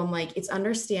give people. I'm like, it's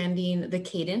understanding the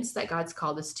cadence that God's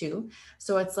called us to.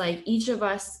 So it's like each of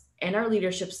us and our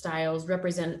leadership styles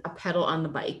represent a pedal on the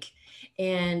bike.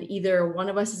 And either one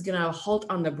of us is going to halt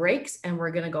on the brakes and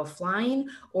we're going to go flying,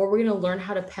 or we're going to learn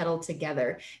how to pedal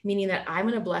together, meaning that I'm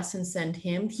going to bless and send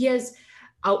him. He has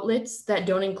outlets that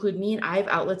don't include me, and I have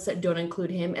outlets that don't include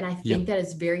him. And I think that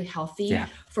is very healthy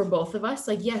for both of us.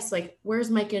 Like, yes, like where's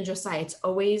Micah and Josiah? It's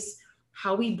always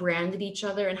how we branded each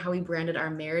other and how we branded our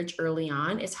marriage early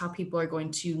on is how people are going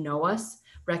to know us,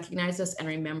 recognize us, and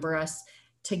remember us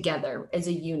together as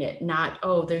a unit. Not,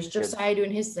 oh, there's Josiah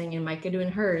doing his thing and Micah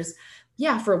doing hers.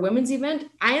 Yeah, for a women's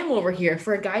event, I am over here.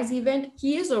 For a guy's event,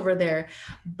 he is over there.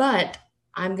 But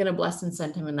I'm going to bless and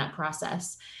send him in that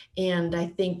process. And I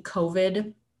think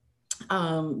COVID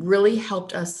really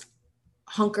helped us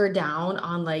hunker down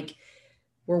on like,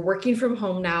 we're working from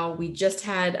home now. We just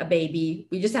had a baby.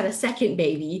 We just had a second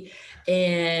baby,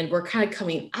 and we're kind of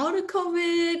coming out of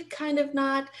COVID, kind of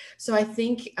not. So I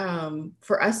think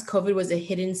for us, COVID was a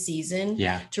hidden season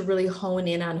to really hone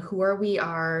in on who are we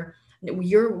are.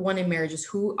 Year one in marriage is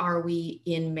who are we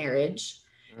in marriage?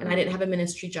 And I didn't have a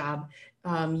ministry job.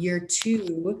 Year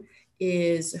two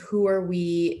is who are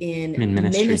we in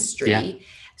ministry? Yeah.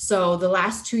 So the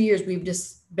last 2 years, we've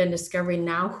just been discovering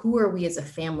now who are we as a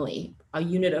family, a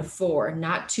unit of 4,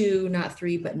 not 2, not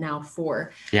 3, but now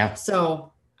 4. Yeah.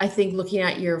 So I think looking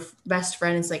at your best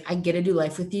friend, it's like, I get to do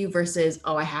life with you versus,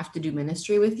 oh, I have to do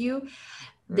ministry with you.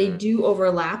 They do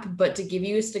overlap, but to give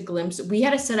you just a glimpse, we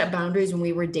had to set up boundaries when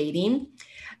we were dating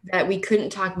that we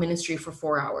couldn't talk ministry for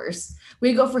 4 hours.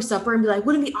 We'd go for supper and be like,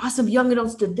 wouldn't it be awesome? Young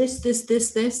adults did this.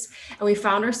 And we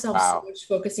found ourselves so much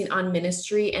focusing on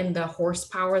ministry and the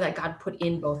horsepower that God put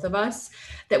in both of us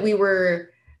that we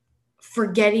were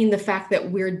forgetting the fact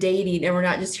that we're dating and we're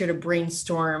not just here to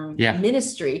brainstorm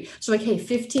ministry. So like, hey,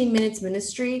 15 minutes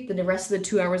ministry, then the rest of the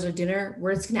 2 hours of dinner,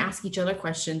 we're just going to ask each other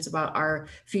questions about our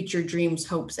future dreams,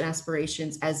 hopes, and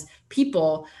aspirations as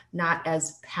people, not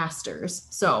as pastors.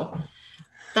 So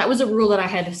that was a rule that I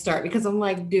had to start because I'm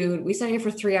like, dude, we sat here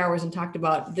for 3 hours and talked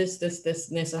about this, and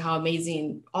this, and how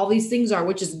amazing all these things are,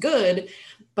 which is good,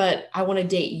 but I want to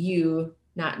date you,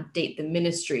 not date the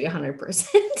ministry 100%.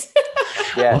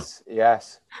 Yes.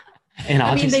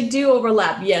 And they do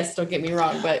overlap. Yes, don't get me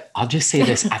wrong, but I'll just say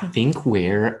this. I think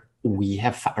where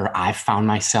I've found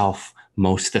myself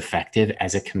most effective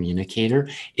as a communicator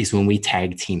is when we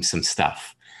tag team some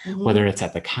stuff, whether it's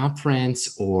at the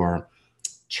conference or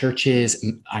churches.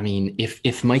 I mean,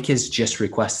 if Micah's just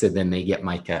requested, then they get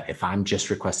Micah. If I'm just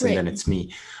requesting, then it's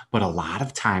me. But a lot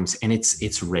of times, and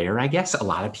it's rare, I guess, a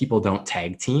lot of people don't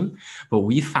tag team, but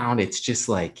we found it's just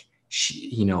like,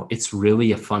 it's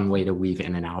really a fun way to weave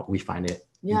in and out. We find it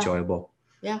enjoyable.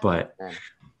 Yeah. But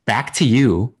back to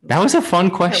you. That was a fun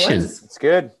question. It's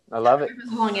good. I love it. It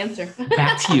was a long answer.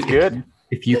 Back to you. It's good.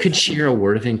 If you could share a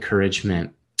word of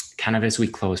encouragement, kind of as we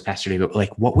close, Pastor David,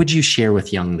 like what would you share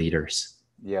with young leaders?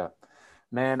 Yeah,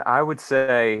 man, I would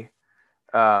say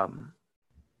it's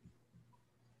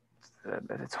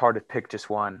hard to pick just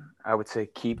one. I would say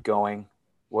keep going.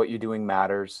 What you're doing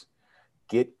matters.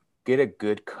 Get a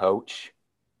good coach.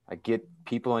 Get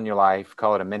people in your life,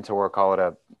 call it a mentor, call it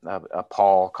a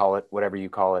Paul, call it whatever you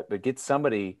call it, but get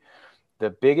somebody. The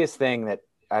biggest thing that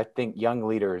I think young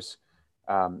leaders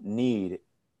need,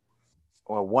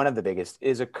 well, one of the biggest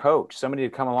is a coach, somebody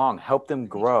to come along, help them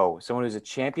grow, someone who's a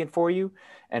champion for you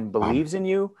and believes in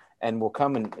you and will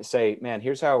come and say, man,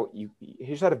 here's how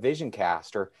to vision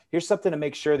cast, or here's something to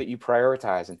make sure that you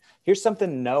prioritize. And here's something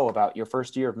to know about your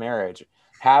first year of marriage.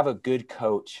 Have a good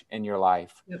coach in your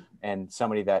life and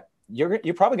somebody that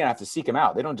you're probably going to have to seek them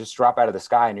out. They don't just drop out of the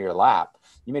sky into your lap.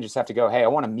 You may just have to go, hey, I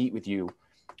want to meet with you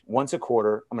once a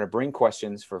quarter. I'm going to bring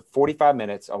questions for 45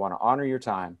 minutes. I want to honor your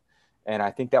time. And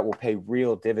I think that will pay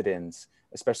real dividends,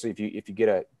 especially if you get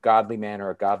a godly man or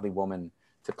a godly woman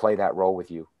to play that role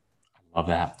with you. Love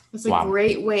that. That's a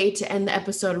great way to end the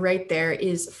episode right there,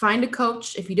 is find a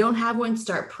coach. If you don't have one,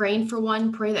 start praying for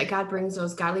one. Pray that God brings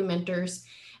those godly mentors.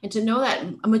 And to know that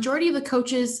a majority of the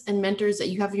coaches and mentors that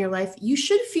you have in your life, you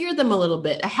should fear them a little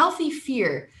bit. A healthy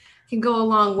fear can go a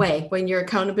long way when you're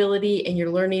accountability and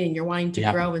you're learning and you're wanting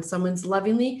to grow, and someone's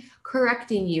lovingly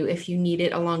correcting you if you need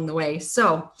it along the way.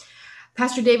 So,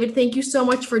 Pastor David, thank you so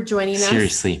much for joining us.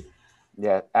 Seriously.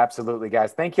 Yeah, absolutely,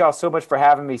 guys. Thank you all so much for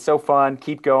having me. So fun.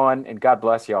 Keep going, and God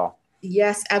bless y'all.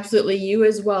 Yes, absolutely. You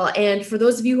as well. And for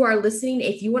those of you who are listening,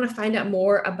 if you want to find out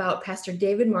more about Pastor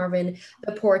David Marvin,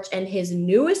 The Porch, and his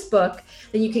newest book,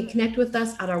 then you can connect with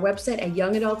us at our website at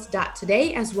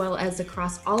youngadults.today, as well as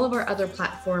across all of our other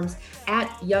platforms at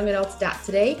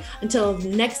youngadults.today. Until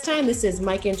next time, this is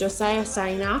Mike and Josiah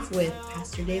signing off with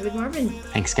Pastor David Marvin.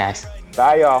 Thanks, guys.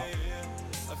 Bye, y'all.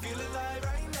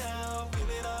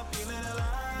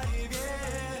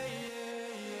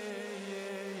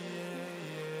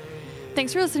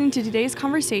 Thanks for listening to today's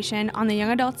conversation on the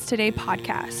Young Adults Today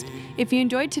podcast. If you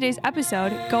enjoyed today's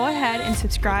episode, go ahead and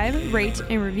subscribe, rate,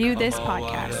 and review this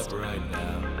podcast.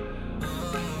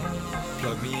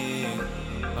 Plug me in,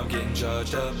 I'm getting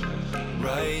charged up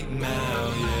right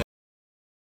now, yeah.